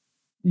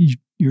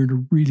 you're in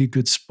a really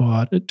good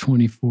spot at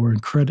 24,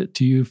 and credit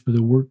to you for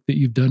the work that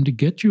you've done to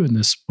get you in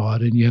this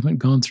spot. And you haven't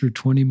gone through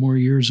 20 more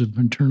years of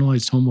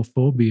internalized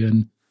homophobia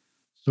and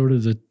sort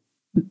of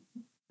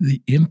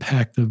the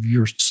impact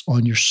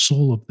on your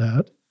soul of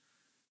that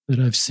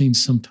I've seen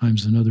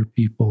sometimes in other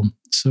people.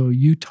 So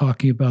you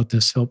talking about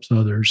this helps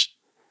others,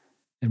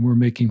 and we're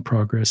making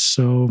progress.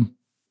 So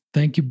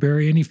thank you,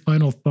 Barry. Any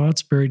final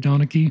thoughts, Barry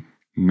Donachie?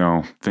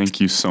 No,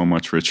 thank you so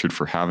much, Richard,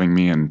 for having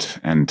me.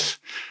 And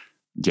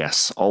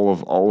yes,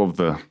 all of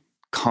the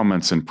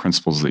comments and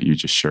principles that you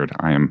just shared,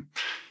 I am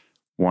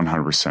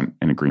 100%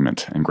 in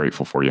agreement and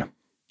grateful for you.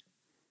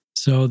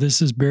 So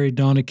this is Barry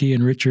Donachie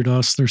and Richard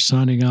Ostler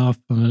signing off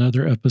on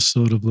another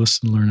episode of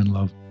Listen, Learn, and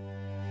Love.